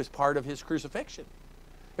it was part of His crucifixion.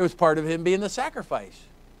 It was part of Him being the sacrifice.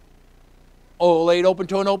 Oh, laid open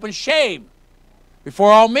to an open shame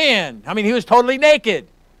before all men. He was totally naked.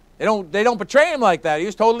 They don't portray Him like that. He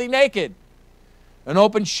was totally naked. An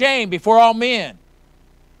open shame before all men.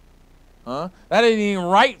 That isn't even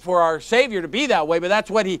right for our Savior to be that way, but that's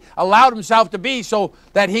what He allowed Himself to be so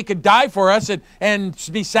that He could die for us and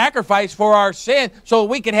be sacrificed for our sin so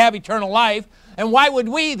we could have eternal life. And why would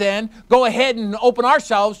we then go ahead and open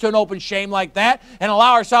ourselves to an open shame like that and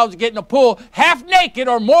allow ourselves to get in a pool half naked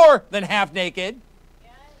or more than half naked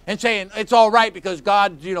and saying it's all right because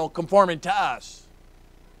God's, conforming to us?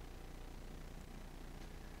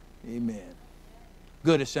 Amen.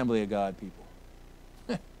 Good Assembly of God people.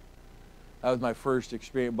 That was my first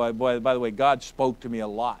experience. By the way, God spoke to me a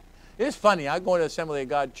lot. It's funny. I go to Assembly of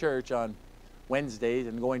God Church on Wednesdays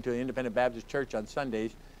and going to Independent Baptist Church on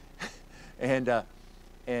Sundays. And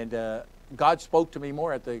God spoke to me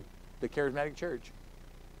more at the Charismatic Church.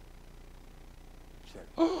 He said,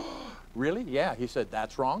 "Oh, really?" Yeah. He said,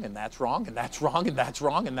 "That's wrong, and that's wrong, and that's wrong, and that's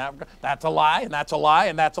wrong, and that's a lie, and that's a lie,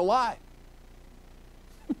 and that's a lie."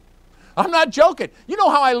 I'm not joking. You know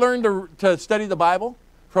how I learned to study the Bible?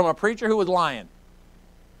 From a preacher who was lying.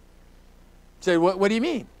 Say, what do you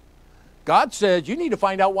mean? God says you need to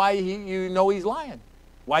find out why you know He's lying.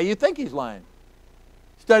 Why you think He's lying.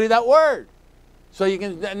 Study that Word. So you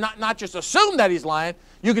can not just assume that He's lying.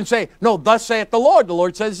 You can say, no, thus saith the Lord. The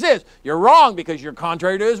Lord says this. You're wrong because you're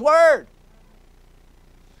contrary to His Word.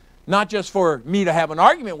 Not just for me to have an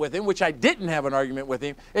argument with Him, which I didn't have an argument with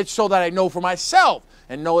Him. It's so that I know for myself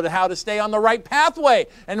and know how to stay on the right pathway.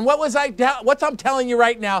 And what I'm telling you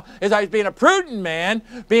right now is I was being a prudent man,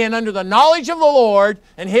 being under the knowledge of the Lord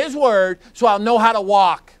and His Word, so I'll know how to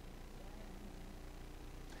walk.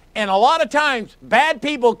 And a lot of times, bad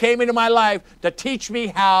people came into my life to teach me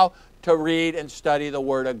how to read and study the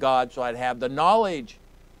Word of God so I'd have the knowledge.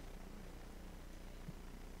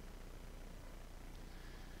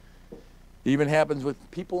 It even happens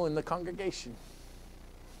with people in the congregation.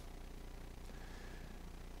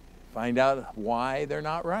 Find out why they're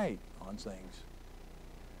not right on things.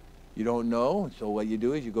 You don't know, so what you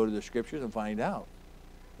do is you go to the Scriptures and find out.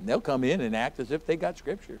 And they'll come in and act as if they got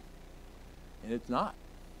Scripture. And it's not.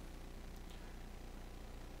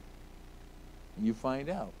 And you find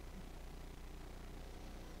out.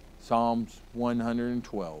 Psalms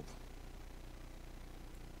 112.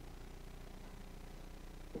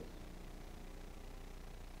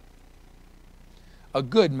 A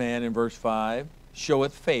good man, in verse 5,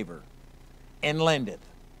 showeth favor and lendeth.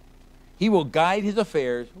 He will guide his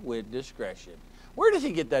affairs with discretion. Where does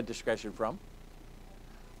he get that discretion from?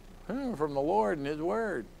 From the Lord and His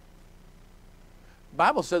Word. The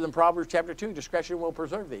Bible says in Proverbs chapter 2, discretion will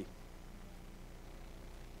preserve thee.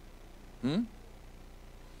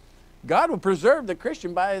 God will preserve the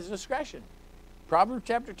Christian by His discretion. Proverbs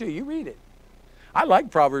chapter 2, you read it. I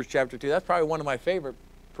like Proverbs chapter 2. That's probably one of my favorite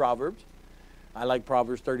Proverbs. I like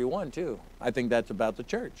Proverbs 31 too. I think that's about the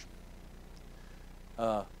church.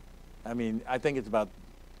 I think it's about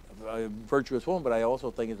a virtuous woman, but I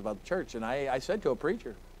also think it's about the church. And I said to a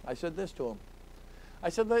preacher, I said this to him. I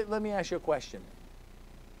said, let me ask you a question.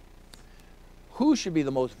 Who should be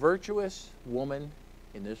the most virtuous woman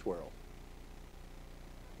in this world?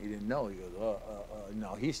 He didn't know. He goes,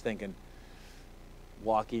 no, he's thinking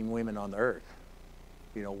walking women on the earth.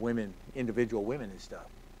 You know, women, individual women and stuff.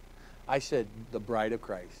 I said, the bride of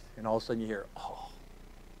Christ. And all of a sudden you hear, oh.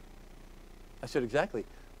 I said, exactly.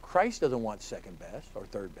 Christ doesn't want second best or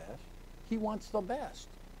third best. He wants the best.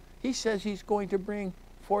 He says he's going to bring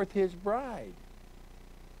forth his bride.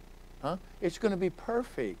 Huh? It's going to be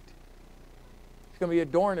perfect. It's going to be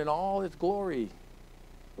adorned in all its glory.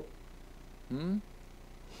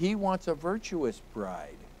 He wants a virtuous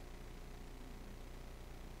bride.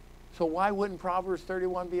 So why wouldn't Proverbs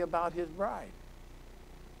 31 be about his bride?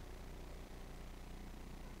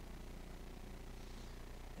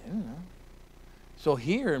 I don't know. So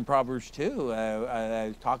here in Proverbs 2, I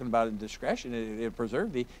was talking about in discretion, it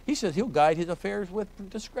preserved thee. He says he'll guide his affairs with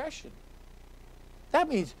discretion. That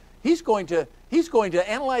means he's going to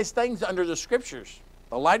analyze things under the Scriptures,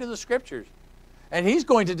 the light of the Scriptures. And he's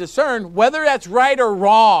going to discern whether that's right or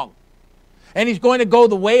wrong. And he's going to go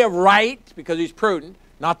the way of right because he's prudent,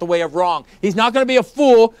 not the way of wrong. He's not going to be a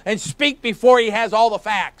fool and speak before he has all the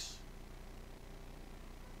facts.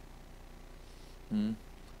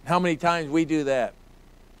 How many times we do that?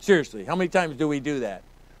 Seriously, how many times do we do that?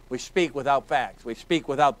 We speak without facts. We speak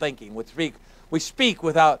without thinking. We speak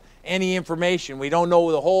without any information. We don't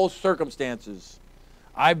know the whole circumstances.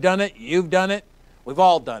 I've done it. You've done it. We've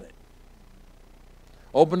all done it.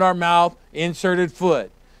 Opened our mouth, inserted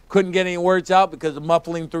foot. Couldn't get any words out because of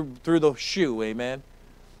muffling through the shoe, amen?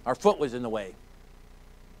 Our foot was in the way.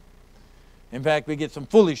 In fact, we get some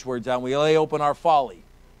foolish words out and we lay open our folly.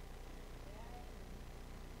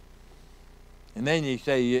 And then you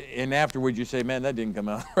say, and afterwards you say, man, that didn't come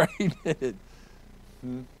out right.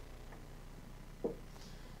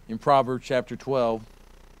 In Proverbs chapter 12,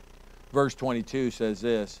 verse 22 says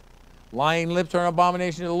this, lying lips are an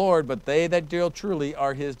abomination to the Lord, but they that deal truly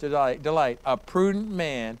are his delight. A prudent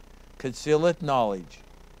man concealeth knowledge,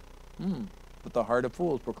 but the heart of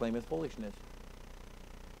fools proclaimeth foolishness.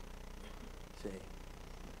 See,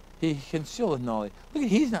 he concealeth knowledge. Look,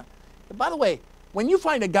 he's not. By the way, when you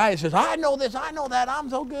find a guy that says, I know this, I know that, I'm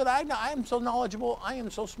so good, I am so knowledgeable, I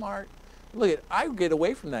am so smart. Look, I get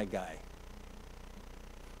away from that guy.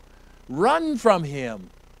 Run from him.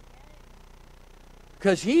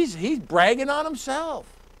 Because he's bragging on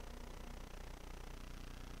himself.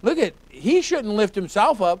 Look he shouldn't lift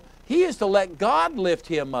himself up. He is to let God lift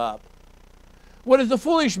him up. What does the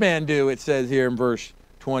foolish man do? It says here in verse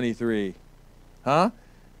 23. The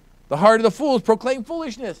heart of the fools proclaim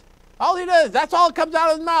foolishness. All he does, that's all that comes out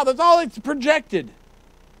of his mouth. That's all it's projected.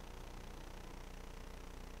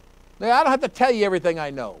 I don't have to tell you everything I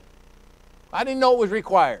know. I didn't know it was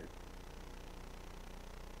required.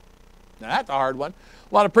 Now that's a hard one.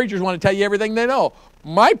 A lot of preachers want to tell you everything they know.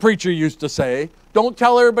 My preacher used to say, don't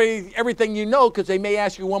tell everybody everything you know because they may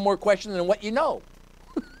ask you one more question than what you know.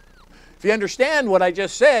 If you understand what I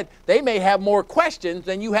just said, they may have more questions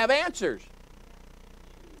than you have answers.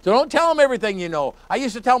 So don't tell them everything you know. I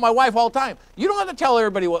used to tell my wife all the time, you don't have to tell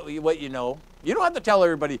everybody what you know. You don't have to tell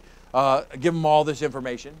everybody, give them all this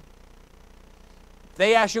information. If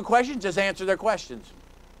they ask you questions, just answer their questions.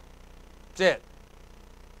 That's it.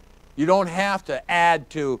 You don't have to add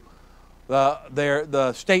to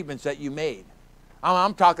the statements that you made.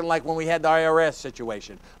 I'm talking like when we had the IRS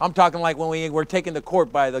situation. I'm talking like when we were taken to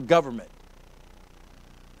court by the government.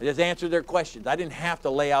 I just answered their questions. I didn't have to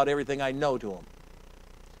lay out everything I know to them.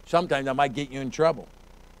 Sometimes I might get you in trouble.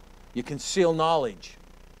 You conceal knowledge.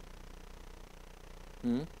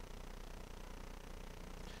 You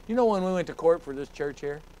know when we went to court for this church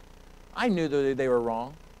here, I knew that they were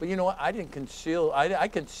wrong. But you know what? I didn't conceal. I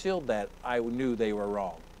concealed that I knew they were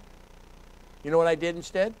wrong. You know what I did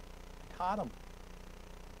instead? I taught them.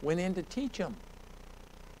 Went in to teach them.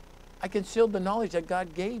 I concealed the knowledge that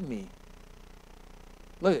God gave me.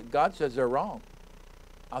 Look, God says they're wrong.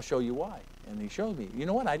 I'll show you why. And he showed me. You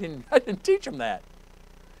know what? I didn't teach them that.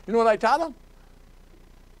 You know what I taught them?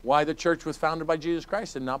 Why the church was founded by Jesus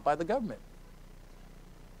Christ and not by the government.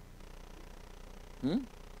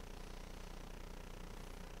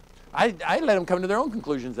 I let them come to their own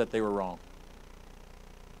conclusions that they were wrong.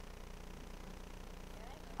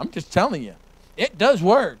 I'm just telling you. It does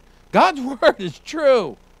work. God's word is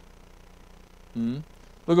true. Look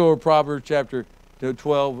over Proverbs chapter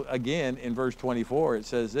 12 again in verse 24. It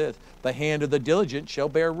says this, the hand of the diligent shall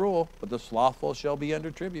bear rule, but the slothful shall be under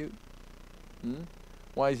tribute.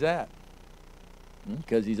 Why is that?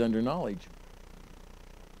 Because he's under knowledge.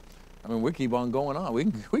 I mean, we keep on going on. We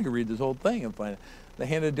can read this whole thing and find it. The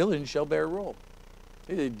hand of diligence shall bear rule.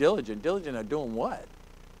 Diligent. Diligent at doing what?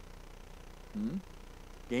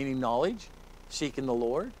 Gaining knowledge, seeking the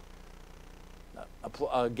Lord,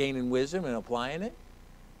 gaining wisdom and applying it.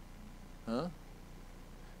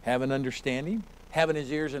 Having understanding, having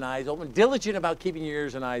his ears and eyes open. Diligent about keeping your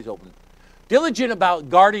ears and eyes open. Diligent about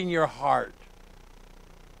guarding your heart.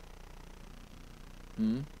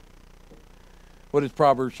 What does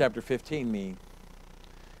Proverbs chapter 15 mean?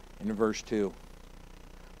 In verse 2.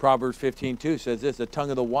 Proverbs 15:2 says this, the tongue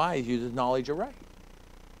of the wise uses knowledge aright.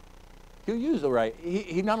 He'll use the right.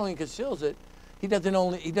 He not only conceals it, he doesn't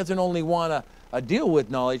only want to deal with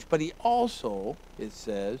knowledge, but he also, it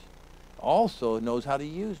says, also knows how to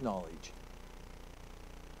use knowledge.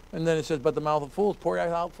 And then it says, but the mouth of fools pour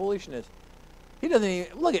out foolishness. He doesn't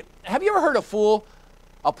even, look at, have you ever heard a fool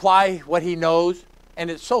apply what he knows and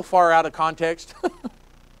it's so far out of context?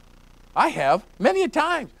 I have, many a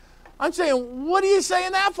times. I'm saying, what are you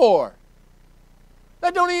saying that for?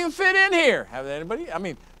 That don't even fit in here. Have anybody? I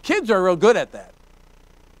mean, kids are real good at that.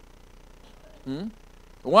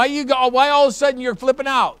 Why all of a sudden you're flipping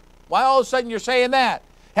out? Why all of a sudden you're saying that?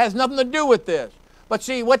 Has nothing to do with this. But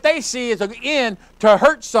see, what they see is an end to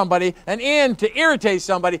hurt somebody, an end to irritate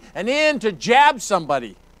somebody, an end to jab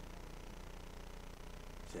somebody.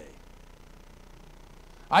 See,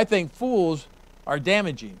 I think fools are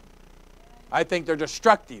damaging. I think they're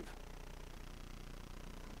destructive.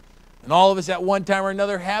 And all of us at one time or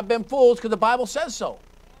another have been fools because the Bible says so.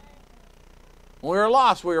 When we were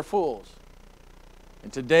lost, we were fools.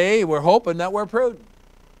 And today, we're hoping that we're prudent.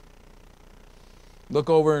 Look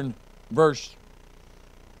over in verse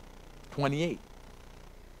 28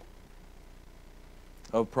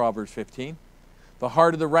 of Proverbs 15. The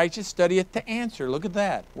heart of the righteous studieth to answer. Look at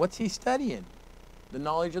that. What's he studying? The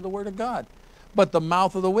knowledge of the Word of God. But the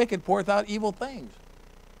mouth of the wicked poureth out evil things.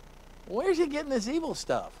 Where's he getting this evil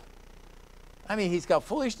stuff? I mean, he's got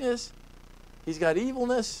foolishness. He's got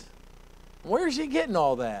evilness. Where's he getting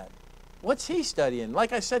all that? What's he studying?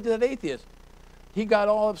 Like I said to that atheist, he got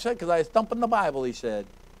all upset because I was thumping the Bible, he said.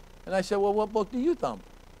 And I said, well, what book do you thump?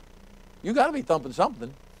 You got to be thumping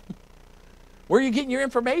something. Where are you getting your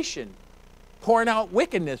information? Pouring out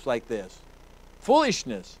wickedness like this.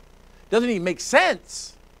 Foolishness. Doesn't even make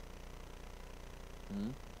sense.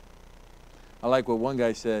 I like what one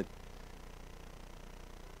guy said.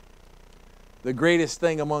 The greatest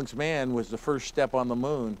thing amongst man was the first step on the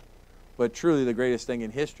moon, but truly the greatest thing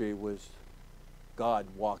in history was God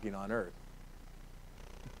walking on earth.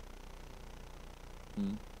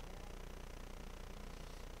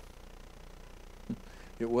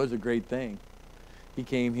 It was a great thing. He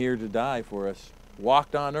came here to die for us,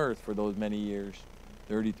 walked on earth for those many years,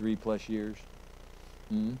 33 plus years.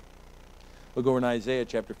 Look over in Isaiah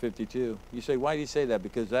chapter 52. You say, why do you say that?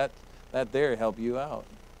 Because that there help you out.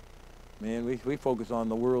 Man, we focus on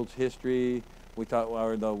the world's history. We talk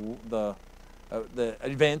about the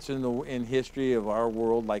events in history of our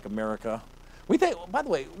world, like America. We think, by the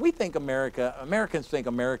way, Americans think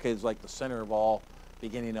America is like the center of all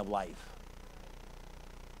beginning of life.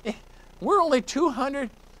 We're only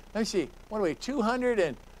 200, let me see, what are we,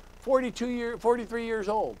 43 years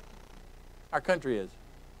old. Our country is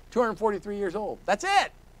 243 years old. That's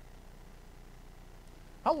it.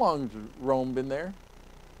 How long has Rome been there?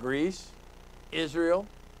 Greece, Israel.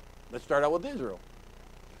 Let's start out with Israel.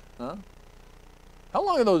 How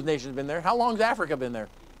long have those nations been there? How long has Africa been there?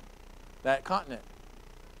 That continent.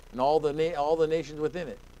 And all the nations within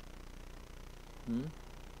it.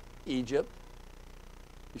 Egypt.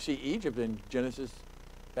 You see Egypt in Genesis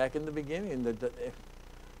back in the beginning.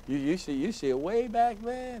 You see it way back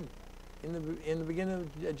then in the beginning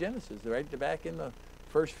of Genesis, right back in the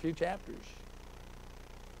first few chapters.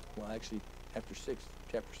 Well, actually, chapter 6,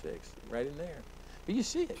 right in there. But you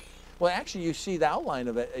see it. Well, actually, you see the outline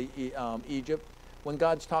of Egypt when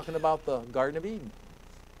God's talking about the Garden of Eden.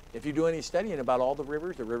 If you do any studying about all the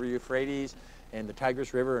rivers, the River Euphrates and the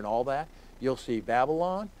Tigris River and all that, you'll see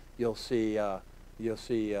Babylon. You'll see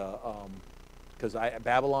because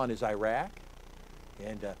Babylon is Iraq,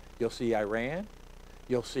 and you'll see Iran.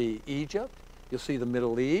 You'll see Egypt. You'll see the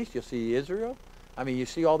Middle East. You'll see Israel. I mean, you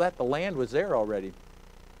see all that. The land was there already.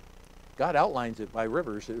 God outlines it by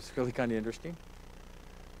rivers. It's really kind of interesting.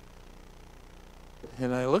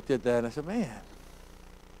 And I looked at that and I said, man.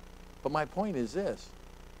 But my point is this.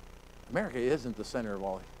 America isn't the center of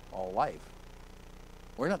all life.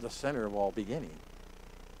 We're not the center of all beginning.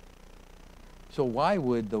 So why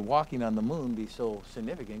would the walking on the moon be so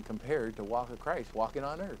significant compared to Christ walking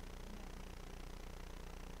on earth?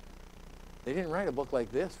 They didn't write a book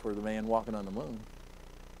like this for the man walking on the moon.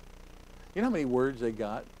 You know how many words they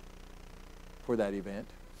got for that event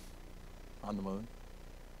on the moon?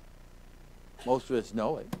 Most of us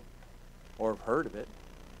know it or have heard of it.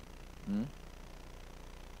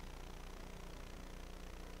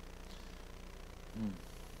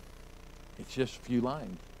 It's just a few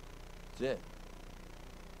lines. That's it.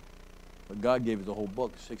 But God gave us a whole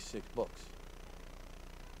book, 66 books.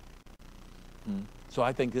 So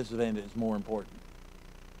I think this event is more important.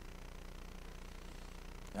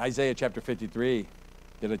 Isaiah chapter 53.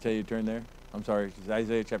 Did I tell you to turn there? I'm sorry. It's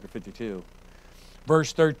Isaiah chapter 52.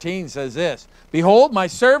 Verse 13 says this. Behold, my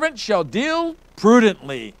servant shall deal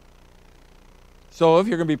prudently. So if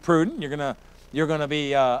you're going to be prudent, you're going to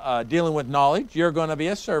be dealing with knowledge. You're going to be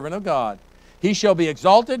a servant of God. He shall be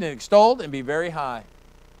exalted and extolled and be very high.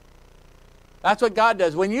 That's what God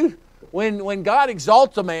does. When God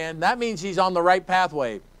exalts a man, that means he's on the right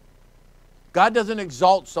pathway. God doesn't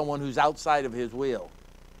exalt someone who's outside of his will.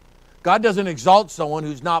 God doesn't exalt someone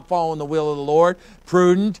who's not following the will of the Lord,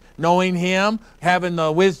 prudent, knowing Him, having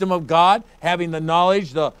the wisdom of God, having the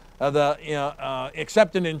knowledge,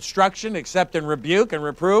 accepting instruction, accepting rebuke and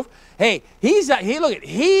reproof. Hey,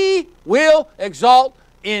 He will exalt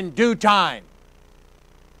in due time.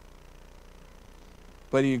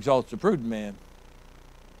 But He exalts the prudent man.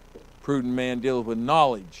 Prudent man deals with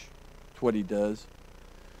knowledge. That's what he does.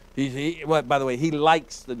 By the way, he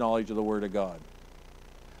likes the knowledge of the Word of God.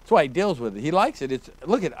 That's why he deals with it. He likes it.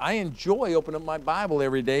 I enjoy opening up my Bible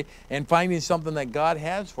every day and finding something that God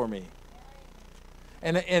has for me.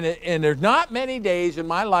 And there's not many days in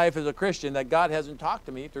my life as a Christian that God hasn't talked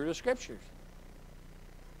to me through the Scriptures.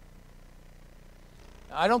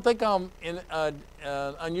 I don't think I'm an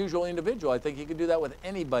unusual individual. I think He could do that with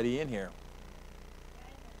anybody in here.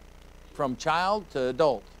 From child to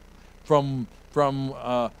adult. From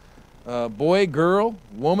boy, girl,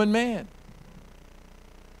 woman, man.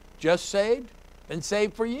 Just saved, been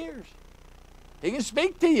saved for years. He can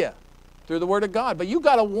speak to you through the Word of God, but you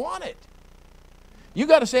got to want it. You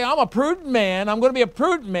got to say, I'm a prudent man. I'm going to be a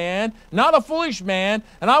prudent man, not a foolish man,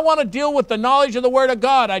 and I want to deal with the knowledge of the Word of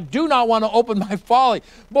God. I do not want to open my folly.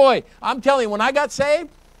 Boy, I'm telling you, when I got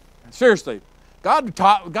saved, seriously,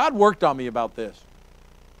 God worked on me about this.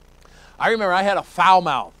 I remember I had a foul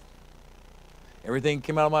mouth. Everything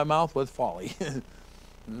came out of my mouth was folly.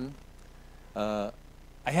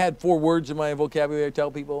 I had 4 words in my vocabulary to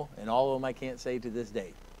tell people, and all of them I can't say to this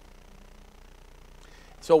day.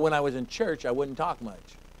 So when I was in church, I wouldn't talk much.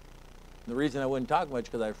 The reason I wouldn't talk much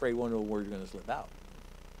because I was afraid one of the words was going to slip out.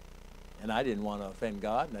 And I didn't want to offend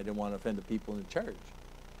God, and I didn't want to offend the people in the church.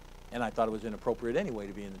 And I thought it was inappropriate anyway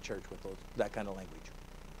to be in the church with that kind of language.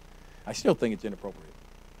 I still think it's inappropriate.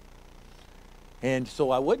 And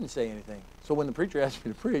so I wouldn't say anything. So when the preacher asked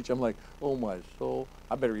me to preach, I'm like, oh my soul,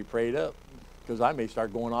 I better be prayed up, because I may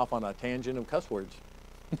start going off on a tangent of cuss words.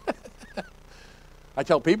 I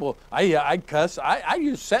tell people, I cuss. I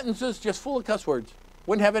use sentences just full of cuss words.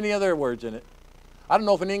 Wouldn't have any other words in it. I don't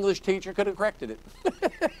know if an English teacher could have corrected it.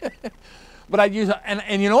 But I'd use,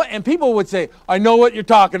 and you know what? And people would say, I know what you're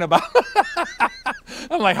talking about.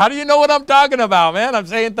 I'm like, how do you know what I'm talking about, man? I'm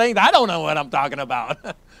saying things I don't know what I'm talking about.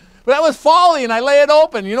 But that was folly, and I lay it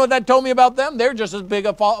open. You know what that told me about them? They're just as big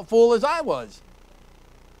a fool as I was.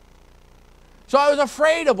 So I was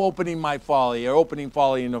afraid of opening my folly, or opening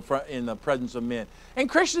folly in the presence of men. And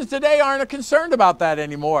Christians today aren't concerned about that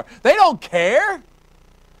anymore. They don't care.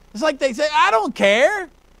 It's like they say, I don't care.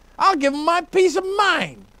 I'll give them my peace of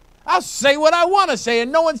mind. I'll say what I want to say,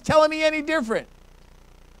 and no one's telling me any different.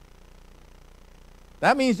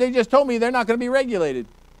 That means they just told me they're not going to be regulated.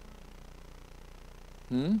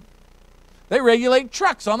 They regulate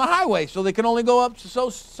trucks on the highway so they can only go up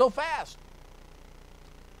so fast.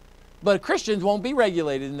 But Christians won't be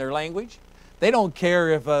regulated in their language. They don't care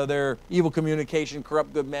if their evil communication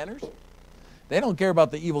corrupt good manners. They don't care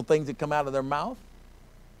about the evil things that come out of their mouth.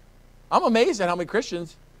 I'm amazed at how many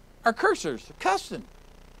Christians are cursers, cussing.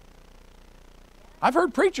 I've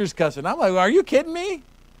heard preachers cussing. I'm like, are you kidding me?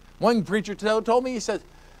 One preacher told me, he says,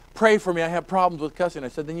 pray for me, I have problems with cussing. I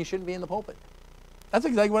said, then you shouldn't be in the pulpit. That's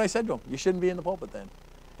exactly what I said to him. You shouldn't be in the pulpit then,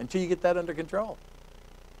 until you get that under control.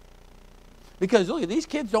 Because look, these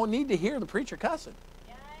kids don't need to hear the preacher cussing.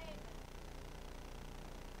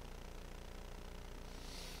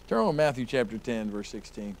 Turn on Matthew chapter 10, verse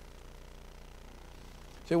 16.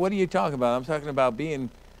 So what are you talking about? I'm talking about being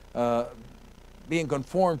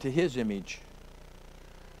conformed to His image.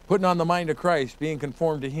 Putting on the mind of Christ, being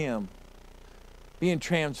conformed to Him. Being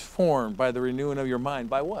transformed by the renewing of your mind.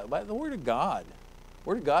 By what? By the Word of God. The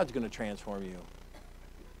Word of God's going to transform you.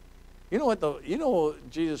 You know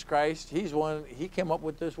what Jesus Christ, He came up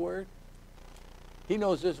with this Word. He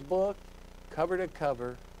knows this book cover to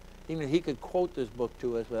cover. Even he could quote this book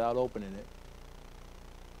to us without opening it.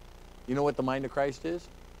 You know what the mind of Christ is?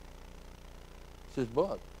 It's his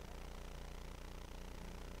book.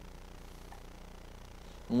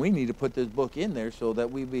 And we need to put this book in there so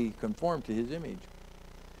that we be conformed to his image.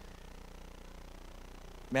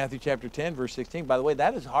 Matthew chapter 10, verse 16. By the way,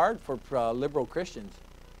 that is hard for liberal Christians,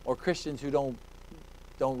 or Christians who don't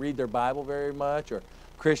read their Bible very much, or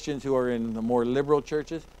Christians who are in the more liberal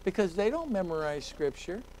churches, because they don't memorize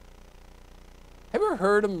Scripture. Have you ever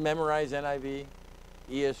heard them memorize NIV,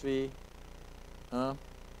 ESV?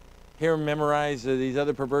 Hear them memorize these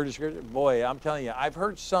other perverted scriptures? Boy, I'm telling you, I've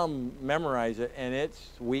heard some memorize it, and it's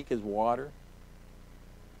weak as water.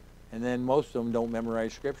 And then most of them don't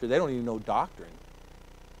memorize Scripture. They don't even know doctrine.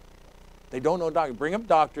 They don't know doctrine. Bring up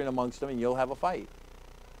doctrine amongst them, and you'll have a fight.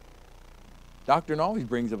 Doctrine always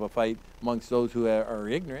brings up a fight amongst those who are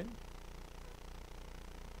ignorant.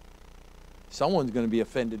 Someone's going to be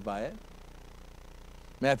offended by it.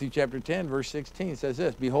 Matthew chapter 10, verse 16 says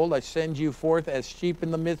this, Behold, I send you forth as sheep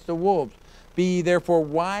in the midst of wolves. Be ye therefore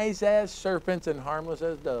wise as serpents and harmless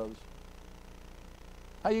as doves.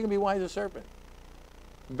 How are you going to be wise as a serpent?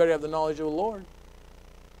 You better have the knowledge of the Lord.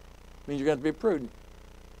 It means you're going to be prudent.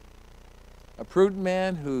 A prudent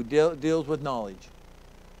man who deals with knowledge.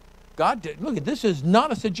 God did. Look, this is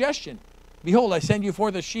not a suggestion. Behold, I send you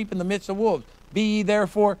forth as sheep in the midst of wolves. Be ye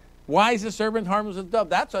therefore wise as serpent, harmless as dove.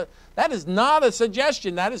 That is not a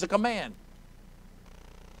suggestion. That is a command.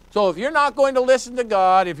 So if you're not going to listen to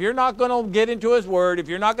God, if you're not going to get into his word, if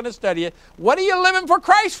you're not going to study it, what are you living for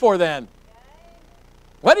Christ for then?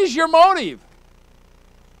 What is your motive?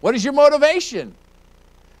 What is your motivation?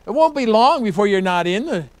 It won't be long before you're not in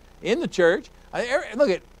the church. Look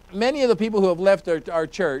at many of the people who have left our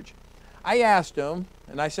church. I asked them,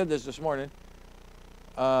 and I said this morning,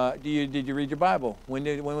 did you read your Bible? When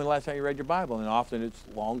was the last time you read your Bible? And often it's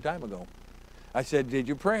a long time ago. I said, did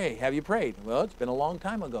you pray? Have you prayed? Well, it's been a long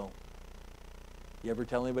time ago. You ever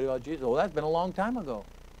tell anybody about Jesus? Well, that's been a long time ago.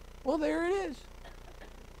 Well, there it is.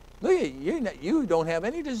 Look at you don't have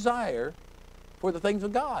any desire for the things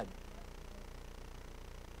of God.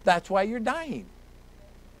 That's why you're dying.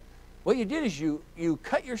 What you did is you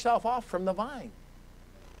cut yourself off from the vine.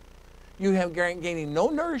 You have gaining no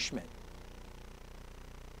nourishment.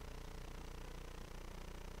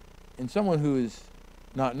 And someone who is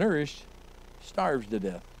not nourished starves to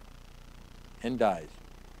death and dies.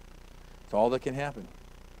 It's all that can happen.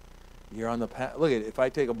 You're on the path. Look at it. If I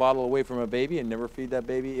take a bottle away from a baby and never feed that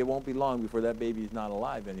baby, it won't be long before that baby is not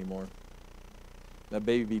alive anymore. That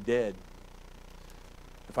baby be dead.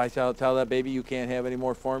 If I tell that baby you can't have any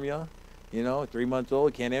more formula, 3 months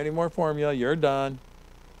old, can't have any more formula, you're done.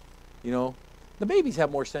 The babies have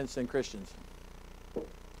more sense than Christians.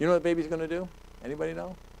 You know what the baby's going to do? Anybody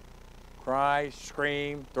know? Cry,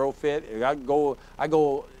 scream, throw fit. I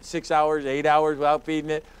go 6 hours, 8 hours without feeding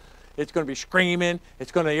it. It's going to be screaming.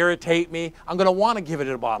 It's going to irritate me. I'm going to want to give it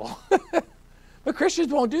a bottle. But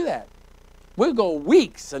Christians won't do that. We'll go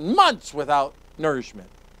weeks and months without nourishment.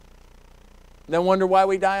 And then wonder why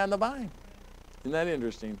we die on the vine. Isn't that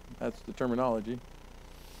interesting? That's the terminology.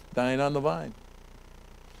 Dying on the vine.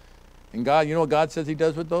 And God, you know what God says he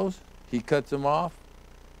does with those? He cuts them off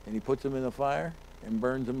and he puts them in the fire and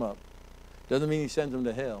burns them up. Doesn't mean he sends them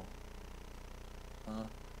to hell.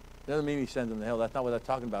 Doesn't mean he sends them to hell. That's not what that's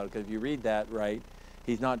talking about. Because if you read that right,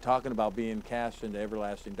 he's not talking about being cast into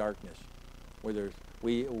everlasting darkness, where there's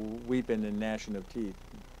weeping and gnashing of teeth.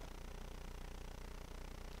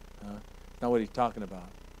 That's not what he's talking about.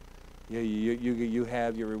 You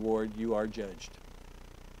have your reward. You are judged.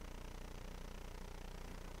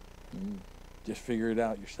 And just figure it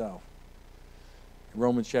out yourself.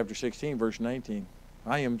 Romans chapter 16, verse 19.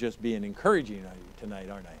 I am just being encouraging on you tonight,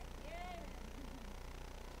 aren't I?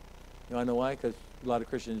 You want to know why? Because a lot of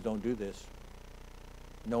Christians don't do this.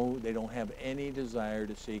 No, they don't have any desire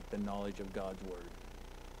to seek the knowledge of God's word.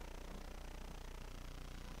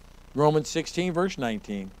 Romans 16, verse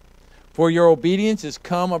 19. For your obedience is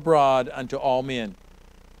come abroad unto all men.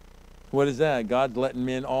 What is that? God's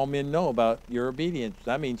letting all men know about your obedience.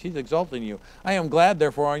 That means he's exalting you. I am glad,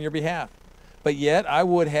 therefore, on your behalf. But yet I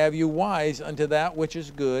would have you wise unto that which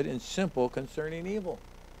is good and simple concerning evil.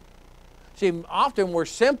 See, often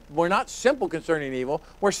we're not simple concerning evil.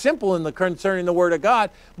 We're simple concerning the Word of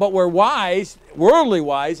God, but we're wise, worldly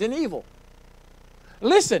wise in evil.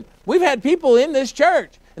 Listen, we've had people in this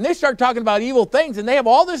church, and they start talking about evil things, and they have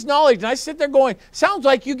all this knowledge, and I sit there going, sounds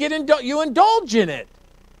like you indulge in it.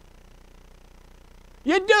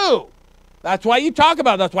 You do. That's why you talk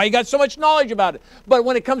about it. That's why you got so much knowledge about it. But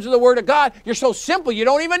when it comes to the Word of God, you're so simple, you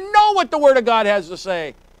don't even know what the Word of God has to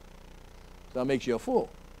say. So that makes you a fool.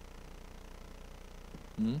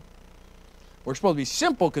 We're supposed to be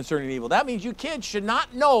simple concerning evil. That means you kids should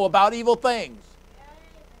not know about evil things.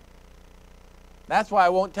 That's why I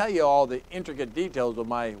won't tell you all the intricate details of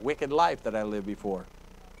my wicked life that I lived before.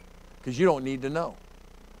 Because you don't need to know.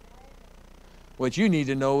 What you need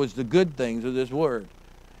to know is the good things of this word.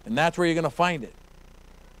 And that's where you're going to find it.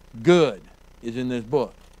 Good is in this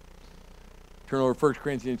book. Turn over to 1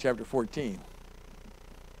 Corinthians chapter 14.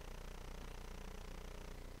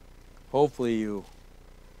 Hopefully you'll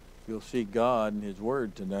seek God and His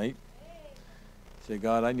Word tonight. Say,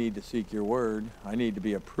 God, I need to seek Your Word. I need to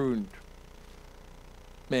be a prudent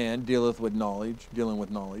man, dealing with knowledge.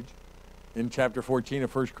 In chapter 14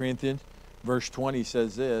 of 1 Corinthians, verse 20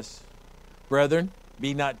 says this, Brethren,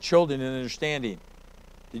 be not children in understanding.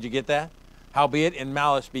 Did you get that? Howbeit in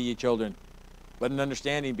malice be ye children, but in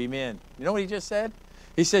understanding be men. You know what he just said?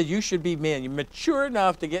 He said you should be men. You're mature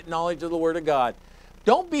enough to get knowledge of the Word of God.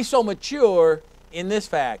 Don't be so mature in this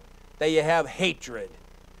fact that you have hatred.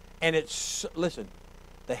 And it's, listen,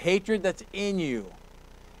 the hatred that's in you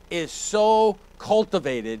is so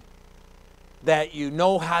cultivated that you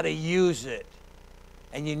know how to use it.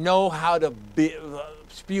 And you know how to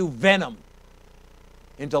spew venom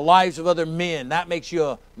into lives of other men. That makes you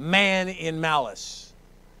a man in malice.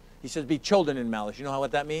 He says be children in malice. You know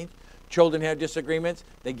what that means? Children have disagreements.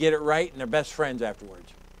 They get it right and they're best friends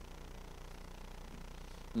afterwards.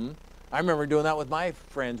 I remember doing that with my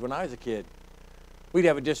friends when I was a kid. We'd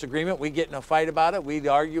have a disagreement. We'd get in a fight about it. We'd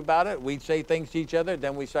argue about it. We'd say things to each other.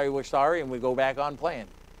 Then we'd say we're sorry and we'd go back on playing.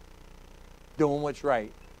 Doing what's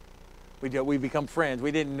right. We become friends.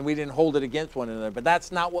 We didn't hold it against one another. But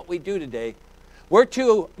that's not what we do today. We're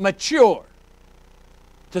too mature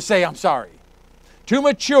to say I'm sorry. Too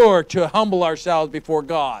mature to humble ourselves before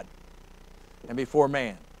God and before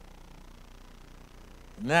man.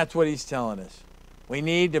 And that's what he's telling us. We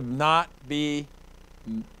need to not be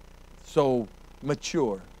so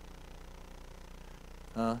mature.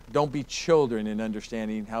 Don't be children in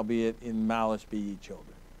understanding, howbeit in malice be ye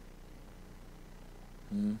children.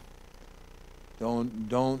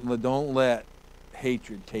 Don't let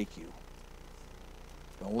hatred take you.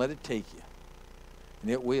 Don't let it take you.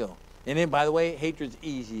 And it will. And then, by the way, hatred's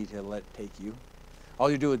easy to let take you. All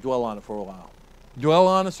you do is dwell on it for a while. Dwell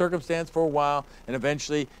on a circumstance for a while, and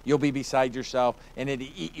eventually you'll be beside yourself, and it'll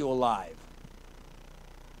eat you alive.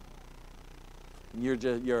 You're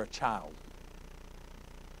a child.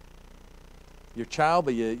 You're a child,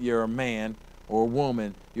 but you're a man or a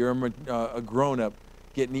woman. You're a grown-up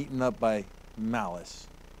getting eaten up by malice,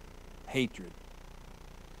 hatred,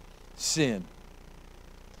 sin.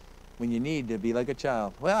 When you need to be like a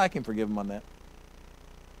child. Well, I can forgive him on that.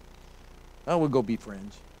 Oh, we'll go be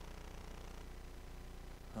friends.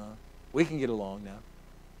 We can get along now.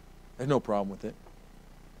 There's no problem with it.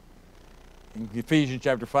 In Ephesians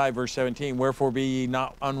chapter 5, verse 17, wherefore be ye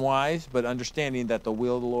not unwise, but understanding that the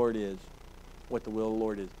will of the Lord is. What the will of the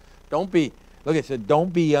Lord is. Don't be, look, it said,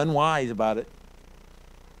 don't be unwise about it.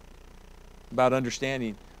 About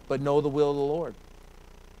understanding, but know the will of the Lord.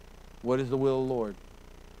 What is the will of the Lord?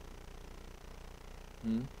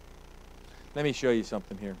 Let me show you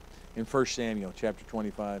something here. In 1 Samuel chapter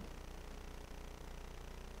 25.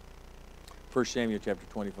 1 Samuel chapter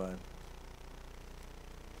 25.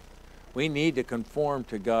 We need to conform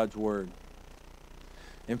to God's word.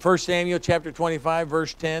 In 1 Samuel chapter 25,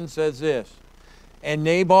 verse 10 says this, and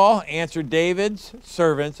Nabal answered David's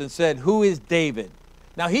servants and said, who is David?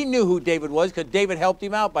 Now he knew who David was because David helped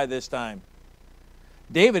him out by this time.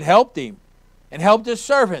 David helped him and helped his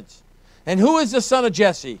servants. And who is the son of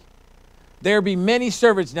Jesse? There be many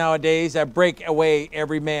servants nowadays that break away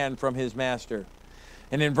every man from his master.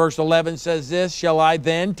 And in verse 11 says this, shall I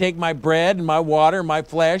then take my bread and my water and my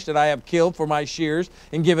flesh that I have killed for my shears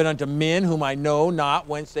and give it unto men whom I know not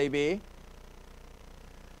whence they be?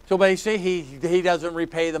 So basically, he doesn't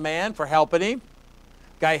repay the man for helping him.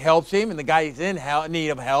 Guy helps him, and the guy is in need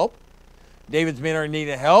of help. David's men are in need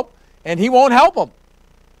of help, and he won't help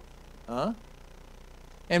them.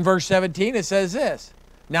 In verse 17, it says this,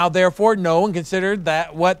 now therefore know and consider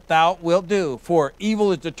that what thou wilt do. For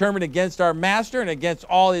evil is determined against our master and against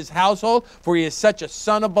all his household. For he is such a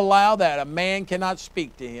son of Belial that a man cannot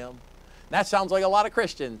speak to him. That sounds like a lot of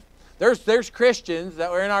Christians. There's Christians that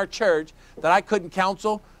were in our church that I couldn't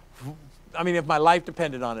counsel. I mean, if my life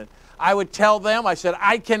depended on it. I would tell them, I said,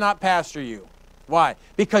 I cannot pastor you. Why?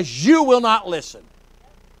 Because you will not listen.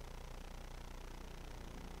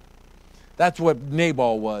 That's what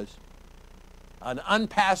Nabal was. An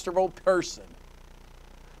unpastorable person.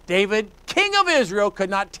 David, king of Israel, could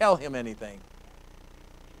not tell him anything.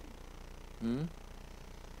 And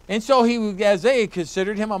And so as they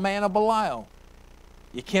considered him a man of Belial.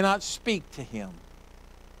 You cannot speak to him.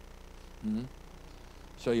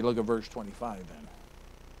 So you look at verse 25 then.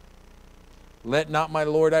 Let not my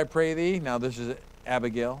Lord, I pray thee. Now this is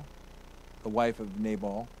Abigail, the wife of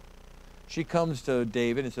Nabal. She comes to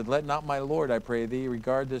David and said, let not my Lord, I pray thee,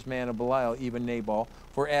 regard this man of Belial, even Nabal.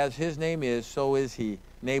 For as his name is, so is he.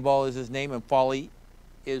 Nabal is his name, and folly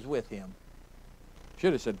is with him.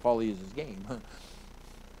 Should have said folly is his game.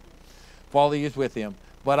 Folly is with him.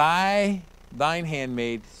 But I, thine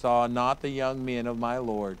handmaid, saw not the young men of my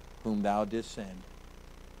Lord, whom thou didst send.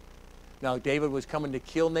 Now David was coming to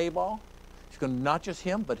kill Nabal. He's going to, not just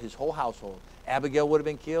him, but his whole household. Abigail would have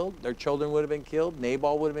been killed. Their children would have been killed.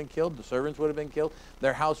 Nabal would have been killed. The servants would have been killed.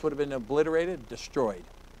 Their house would have been obliterated, destroyed.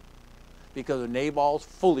 Because of Nabal's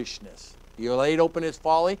foolishness. He laid open his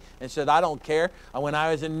folly and said, I don't care. When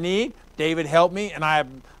I was in need, David helped me, and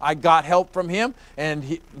I got help from him.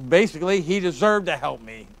 And basically, he deserved to help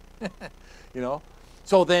me. You know.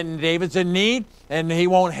 So then David's in need, and he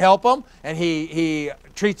won't help him, and he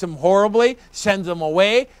treats him horribly, sends him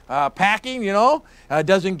away, packing, you know,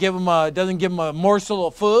 doesn't give him a morsel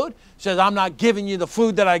of food, says, I'm not giving you the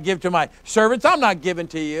food that I give to my servants, I'm not giving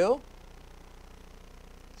to you.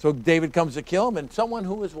 So David comes to kill him, and someone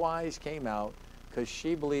who was wise came out because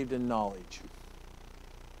she believed in knowledge.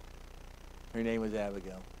 Her name was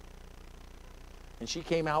Abigail. And she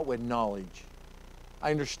came out with knowledge. I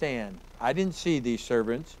understand. I didn't see these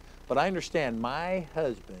servants, but I understand my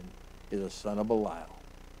husband is a son of Belial.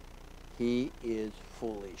 He is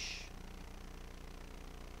foolish.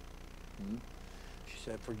 She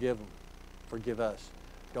said, forgive him. Forgive us.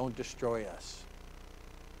 Don't destroy us.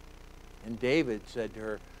 And David said to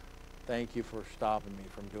her, thank you for stopping me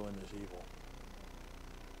from doing this evil.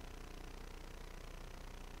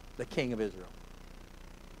 The king of Israel.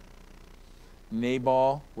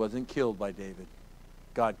 Nabal wasn't killed by David.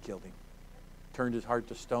 God killed him. Turned his heart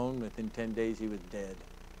to stone. Within 10 days he was dead.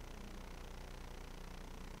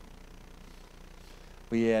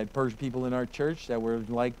 We had people in our church that were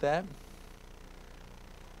like that.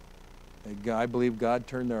 I believe God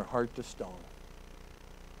turned their heart to stone.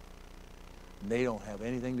 They don't have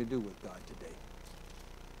anything to do with God today.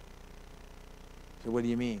 So what do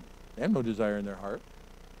you mean? They have no desire in their heart.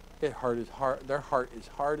 Their heart is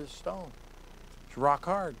hard as stone. It's rock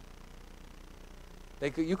hard.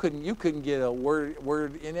 You couldn't get a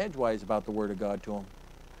word in edgewise about the Word of God to them.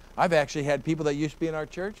 I've actually had people that used to be in our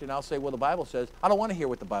church, and I'll say, well, the Bible says, I don't want to hear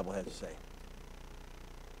what the Bible has to say.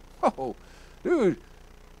 Oh, dude,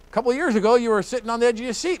 a couple of years ago, you were sitting on the edge of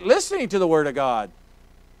your seat listening to the Word of God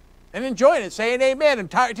and enjoying it, saying amen,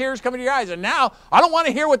 and tears coming to your eyes. And now, I don't want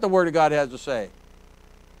to hear what the Word of God has to say.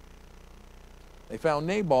 They found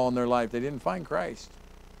Nabal in their life. They didn't find Christ.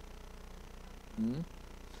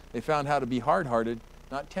 They found how to be hard-hearted,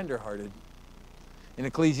 not tender-hearted. In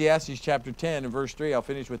Ecclesiastes chapter 10 and verse 3, I'll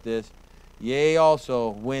finish with this. Yea, also,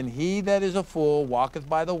 when he that is a fool walketh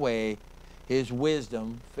by the way, his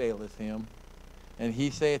wisdom faileth him. And he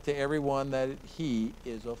saith to every one that he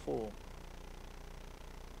is a fool.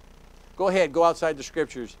 Go ahead, go outside the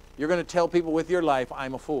Scriptures. You're going to tell people with your life,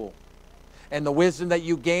 I'm a fool. And the wisdom that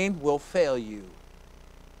you gain will fail you.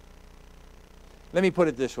 Let me put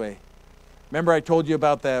it this way. Remember I told you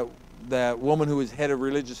about that woman who was head of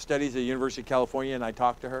religious studies at the University of California, and I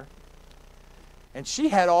talked to her? And she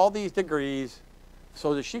had all these degrees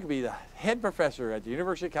so that she could be the head professor at the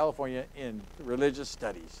University of California in religious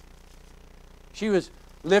studies. She was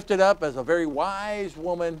lifted up as a very wise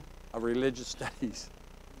woman of religious studies.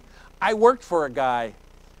 I worked for a guy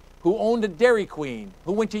who owned a Dairy Queen,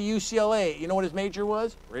 who went to UCLA. You know what his major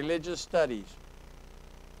was? Religious studies.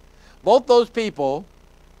 Both those people,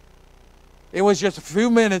 it was just a few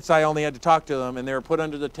minutes I only had to talk to them, and they were put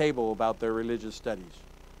under the table about their religious studies.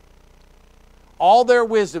 All their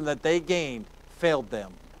wisdom that they gained failed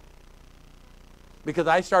them. Because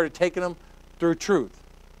I started taking them through truth.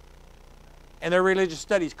 And their religious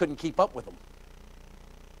studies couldn't keep up with them.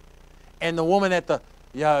 And the woman at the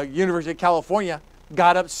University of California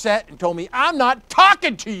got upset and told me, I'm not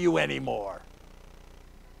talking to you anymore.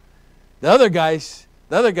 The other guy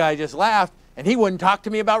just laughed, and he wouldn't talk to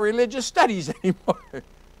me about religious studies anymore.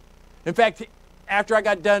 In fact, after I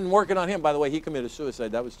got done working on him, by the way, he committed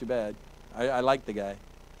suicide. That was too bad. I liked the guy.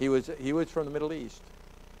 He was from the Middle East.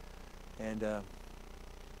 But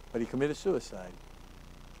he committed suicide.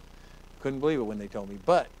 Couldn't believe it when they told me.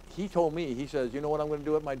 But he told me, he says, you know what I'm going to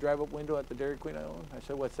do at my drive-up window at the Dairy Queen I own? I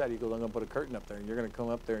said, what's that? He goes, I'm going to put a curtain up there, and you're going to come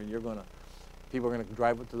up there, and people are going to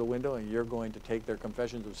drive up to the window, and you're going to take their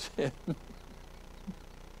confessions of sin.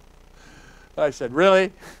 I said,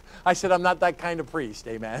 really? I said, I'm not that kind of priest,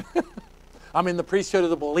 amen. I'm in the priesthood of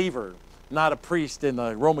the believer, not a priest in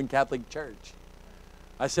the Roman Catholic Church.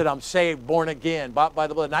 I said, I'm saved, born again, bought by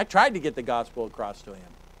the blood. And I tried to get the gospel across to him.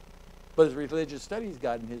 But his religious studies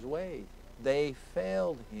got in his way. They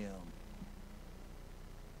failed him.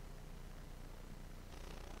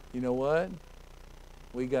 You know what?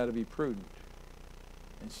 We got to be prudent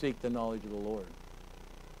and seek the knowledge of the Lord.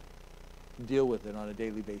 Deal with it on a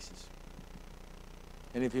daily basis.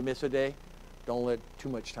 And if you miss a day, don't let too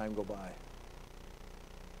much time go by.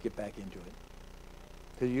 Get back into it.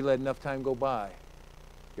 Because you let enough time go by,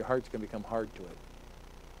 your heart's going to become hard to it.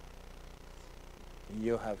 And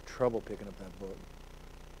you'll have trouble picking up that book.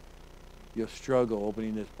 You'll struggle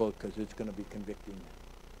opening this book because it's going to be convicting.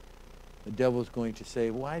 The devil's going to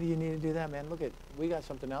say, why do you need to do that, man? Look, we got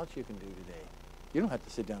something else you can do today. You don't have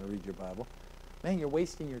to sit down and read your Bible. Man, you're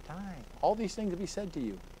wasting your time. All these things will be said to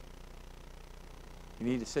you. You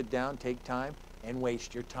need to sit down, take time, and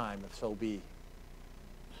waste your time, if so be.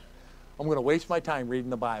 I'm going to waste my time reading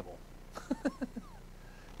the Bible.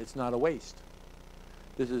 It's not a waste.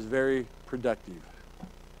 This is very productive.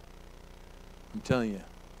 I'm telling you.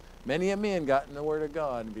 Many a men got in the Word of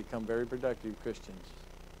God and become very productive Christians.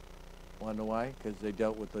 Want to know why? Because they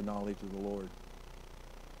dealt with the knowledge of the Lord.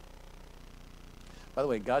 By the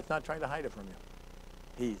way, God's not trying to hide it from you.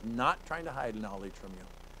 He's not trying to hide knowledge from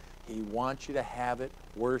you. He wants you to have it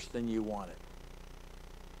worse than you want it.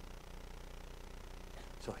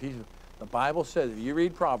 So the Bible says, if you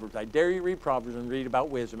read Proverbs, I dare you to read Proverbs and read about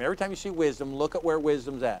wisdom. Every time you see wisdom, look at where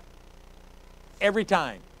wisdom's at. Every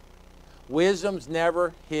time. Wisdom's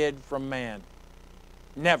never hid from man.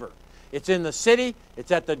 Never. It's in the city.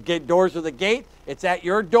 It's at the doors of the gate. It's at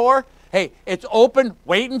your door. Hey, it's open,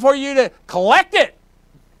 waiting for you to collect it.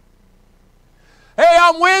 Hey,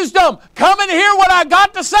 I'm wisdom. Come and hear what I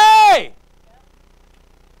got to say.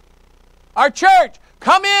 Our church,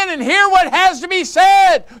 come in and hear what has to be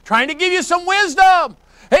said. Trying to give you some wisdom.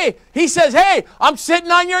 Hey, he says, hey, I'm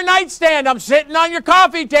sitting on your nightstand. I'm sitting on your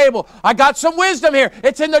coffee table. I got some wisdom here.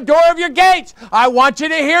 It's in the door of your gates. I want you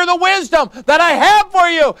to hear the wisdom that I have for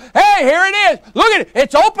you. Hey, here it is. Look at it.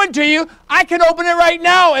 It's open to you. I can open it right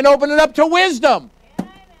now and open it up to wisdom.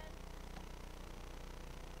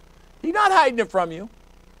 He's not hiding it from you.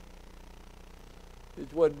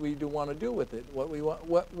 It's what we do want to do with it. What we want,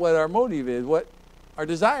 what our motive is, what our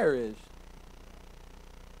desire is.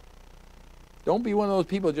 Don't be one of those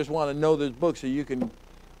people that just want to know this book so you can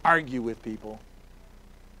argue with people.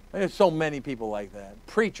 There's so many people like that.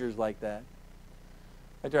 Preachers like that.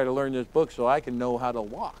 I try to learn this book so I can know how to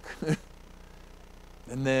walk.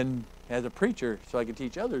 And then as a preacher, so I can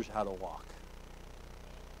teach others how to walk.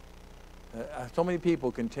 So many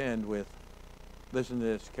people contend with, listen to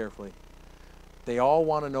this carefully, they all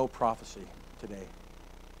want to know prophecy today.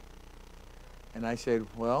 And I said,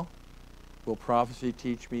 well, will prophecy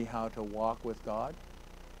teach me how to walk with God?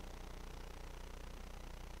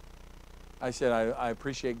 I said, I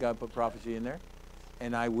appreciate God put prophecy in there,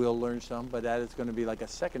 and I will learn some, but that is going to be like a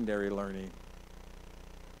secondary learning.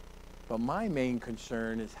 But my main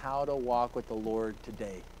concern is how to walk with the Lord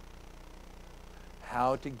today.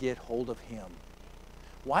 How to get hold of Him.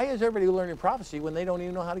 Why is everybody learning prophecy when they don't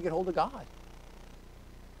even know how to get hold of God?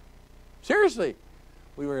 Seriously.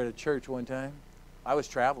 We were at a church one time. I was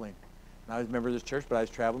traveling. And I was a member of this church, but I was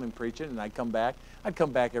traveling and preaching, and I'd come back. I'd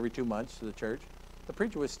come back every 2 months to the church. The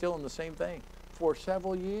preacher was still in the same thing for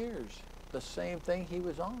several years. The same thing he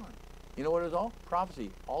was on. You know what it was all?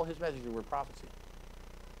 Prophecy. All his messages were prophecy.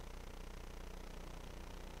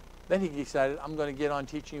 Then he decided, I'm going to get on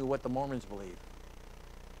teaching you what the Mormons believe.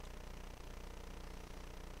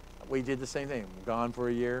 We did the same thing. We're gone for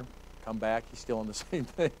a year, come back, he's still on the same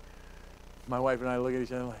thing. My wife and I look at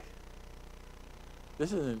each other like,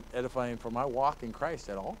 this isn't edifying for my walk in Christ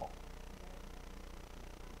at all.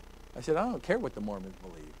 I said, I don't care what the Mormons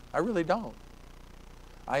believe. I really don't.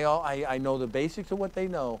 I know the basics of what they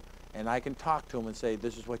know, and I can talk to them and say,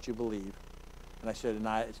 this is what you believe. And I said,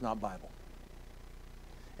 it's not Bible.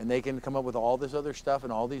 And they can come up with all this other stuff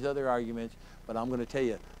and all these other arguments, but I'm going to tell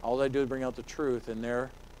you, all I do is bring out the truth, and their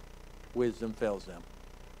wisdom fails them.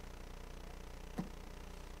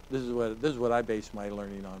 This is what I base my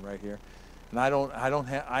learning on right here. And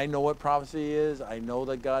I know what prophecy is. I know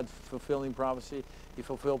that God's fulfilling prophecy. He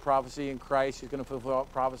fulfilled prophecy in Christ. He's going to fulfill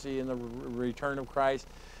prophecy in the return of Christ.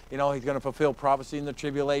 You know, he's going to fulfill prophecy in the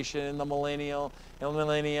tribulation, in the millennium.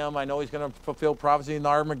 I know he's going to fulfill prophecy in the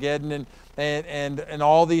Armageddon, and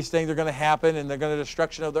all these things are going to happen, and they're going to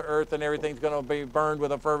destruction of the earth, and everything's going to be burned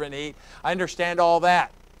with a fervent heat. I understand all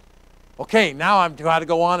that. Okay, now I'm going to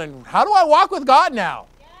go on, and how do I walk with God now?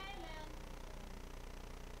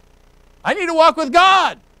 I need to walk with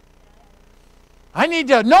God. I need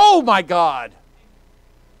to know my God.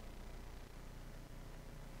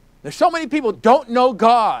 There's so many people don't know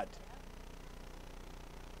God.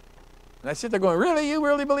 And I sit there going, really? You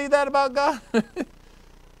really believe that about God?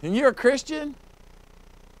 And you're a Christian?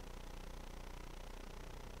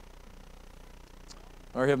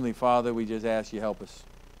 Our Heavenly Father, we just ask you help us.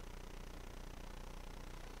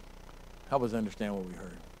 Help us understand what we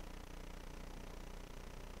heard.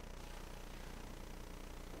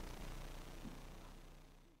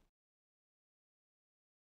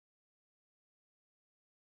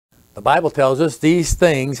 The Bible tells us, these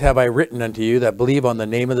things have I written unto you that believe on the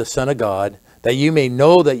name of the Son of God, that you may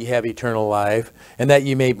know that you have eternal life, and that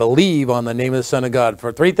you may believe on the name of the Son of God.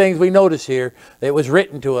 For three things we notice here, it was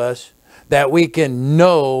written to us that we can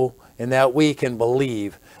know and that we can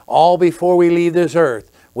believe. All before we leave this earth,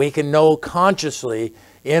 we can know consciously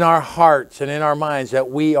in our hearts and in our minds that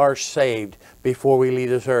we are saved before we leave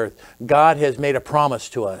this earth. God has made a promise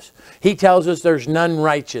to us. He tells us there's none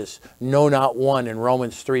righteous, no, not one, in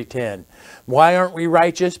Romans 3:10. Why aren't we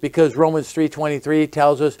righteous? Because Romans 3:23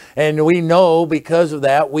 tells us, and we know because of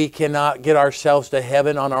that we cannot get ourselves to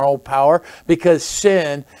heaven on our own power, because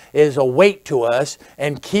sin is a weight to us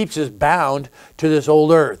and keeps us bound to this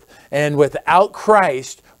old earth. And without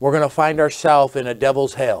Christ, we're going to find ourselves in a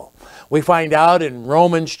devil's hell. We find out in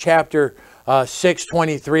Romans chapter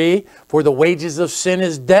 6:23, for the wages of sin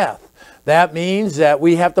is death. That means that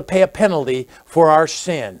we have to pay a penalty for our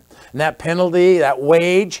sin. And that penalty, that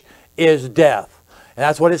wage, is death. And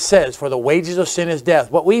that's what it says, for the wages of sin is death.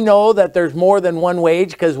 But we know that there's more than one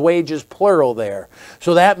wage, because wage is plural there.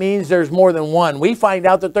 So that means there's more than one. We find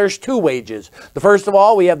out that there's two wages. The first of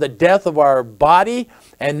all, we have the death of our body,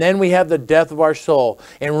 and then we have the death of our soul.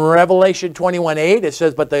 In Revelation 21:8, it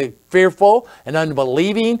says, but the fearful and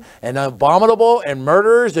unbelieving and abominable and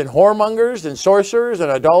murderers and whoremongers and sorcerers and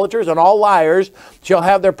idolaters and all liars shall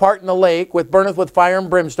have their part in the lake, which burneth with fire and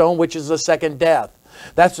brimstone, which is the second death.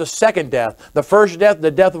 That's the second death. The first death, the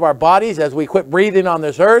death of our bodies as we quit breathing on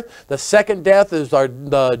this earth. The second death is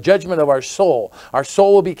the judgment of our soul. Our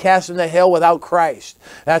soul will be cast into hell without Christ.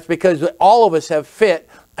 That's because all of us have fit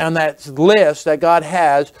on that list that God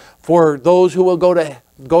has for those who will go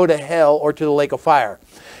to hell or to the lake of fire.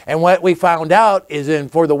 And what we found out is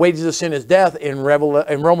for the wages of sin is death in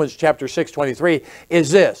Romans chapter 6:23 is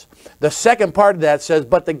this. The second part of that says,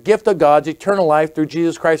 but the gift of God's eternal life through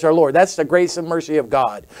Jesus Christ our Lord. That's the grace and mercy of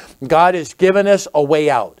God. God has given us a way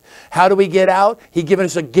out. How do we get out? He's given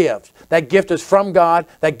us a gift. That gift is from God.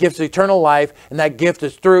 That gift is eternal life. And that gift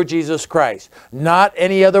is through Jesus Christ. Not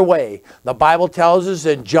any other way. The Bible tells us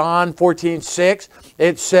in John 14:6,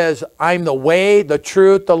 it says, I'm the way, the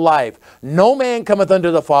truth, the life. No man cometh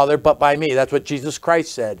unto the Father but by me. That's what Jesus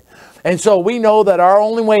Christ said. And so we know that our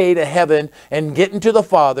only way to heaven and getting to the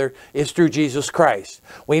Father is through Jesus Christ.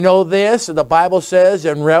 We know this, the Bible says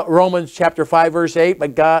in Romans chapter 5 verse 8,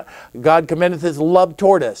 but God commendeth his love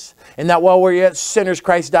toward us, and that while we're yet sinners,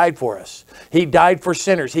 Christ died for us. He died for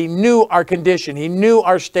sinners. He knew our condition. He knew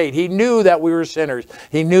our state. He knew that we were sinners.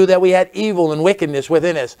 He knew that we had evil and wickedness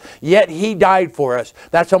within us. Yet he died for us.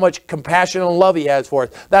 That's how much compassion and love he has for us.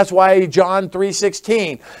 That's why John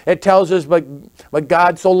 3:16, it tells us, but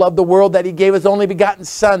God so loved the world that he gave his only begotten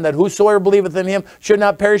Son, that whosoever believeth in him should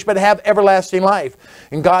not perish but have everlasting life.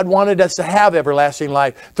 And God wanted us to have everlasting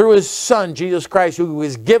life through his Son, Jesus Christ, who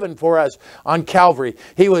was given for us on Calvary.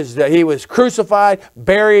 He was crucified,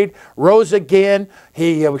 buried, rose again.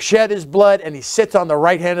 He shed his blood, and he sits on the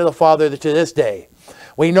right hand of the Father to this day.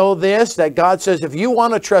 We know this, that God says, if you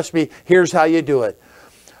want to trust me, here's how you do it.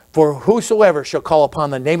 For whosoever shall call upon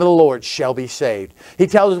the name of the Lord shall be saved. He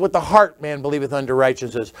tells us, with the heart man believeth unto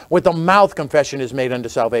righteousness, with the mouth confession is made unto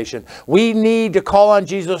salvation. We need to call on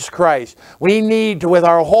Jesus Christ. We need to, with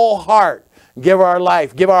our whole heart, give our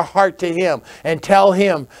life, give our heart to him, and tell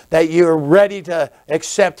him that you're ready to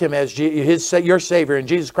accept him as your Savior, and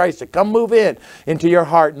Jesus Christ to come move into your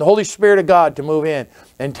heart, and the Holy Spirit of God to move in,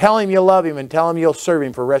 and tell him you love him, and tell him you'll serve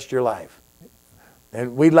him for the rest of your life.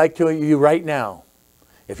 And we'd like to you right now,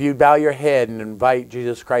 if you bow your head and invite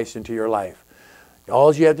Jesus Christ into your life,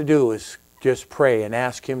 all you have to do is just pray and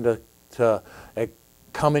ask him to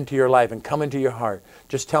come into your life and come into your heart.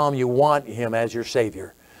 Just tell him you want him as your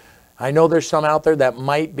Savior. I know there's some out there that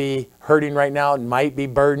might be hurting right now and might be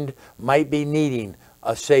burdened, might be needing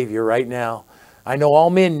a Savior right now. I know all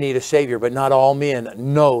men need a Savior, but not all men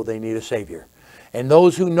know they need a Savior. And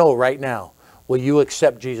those who know right now, will you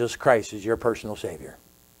accept Jesus Christ as your personal Savior?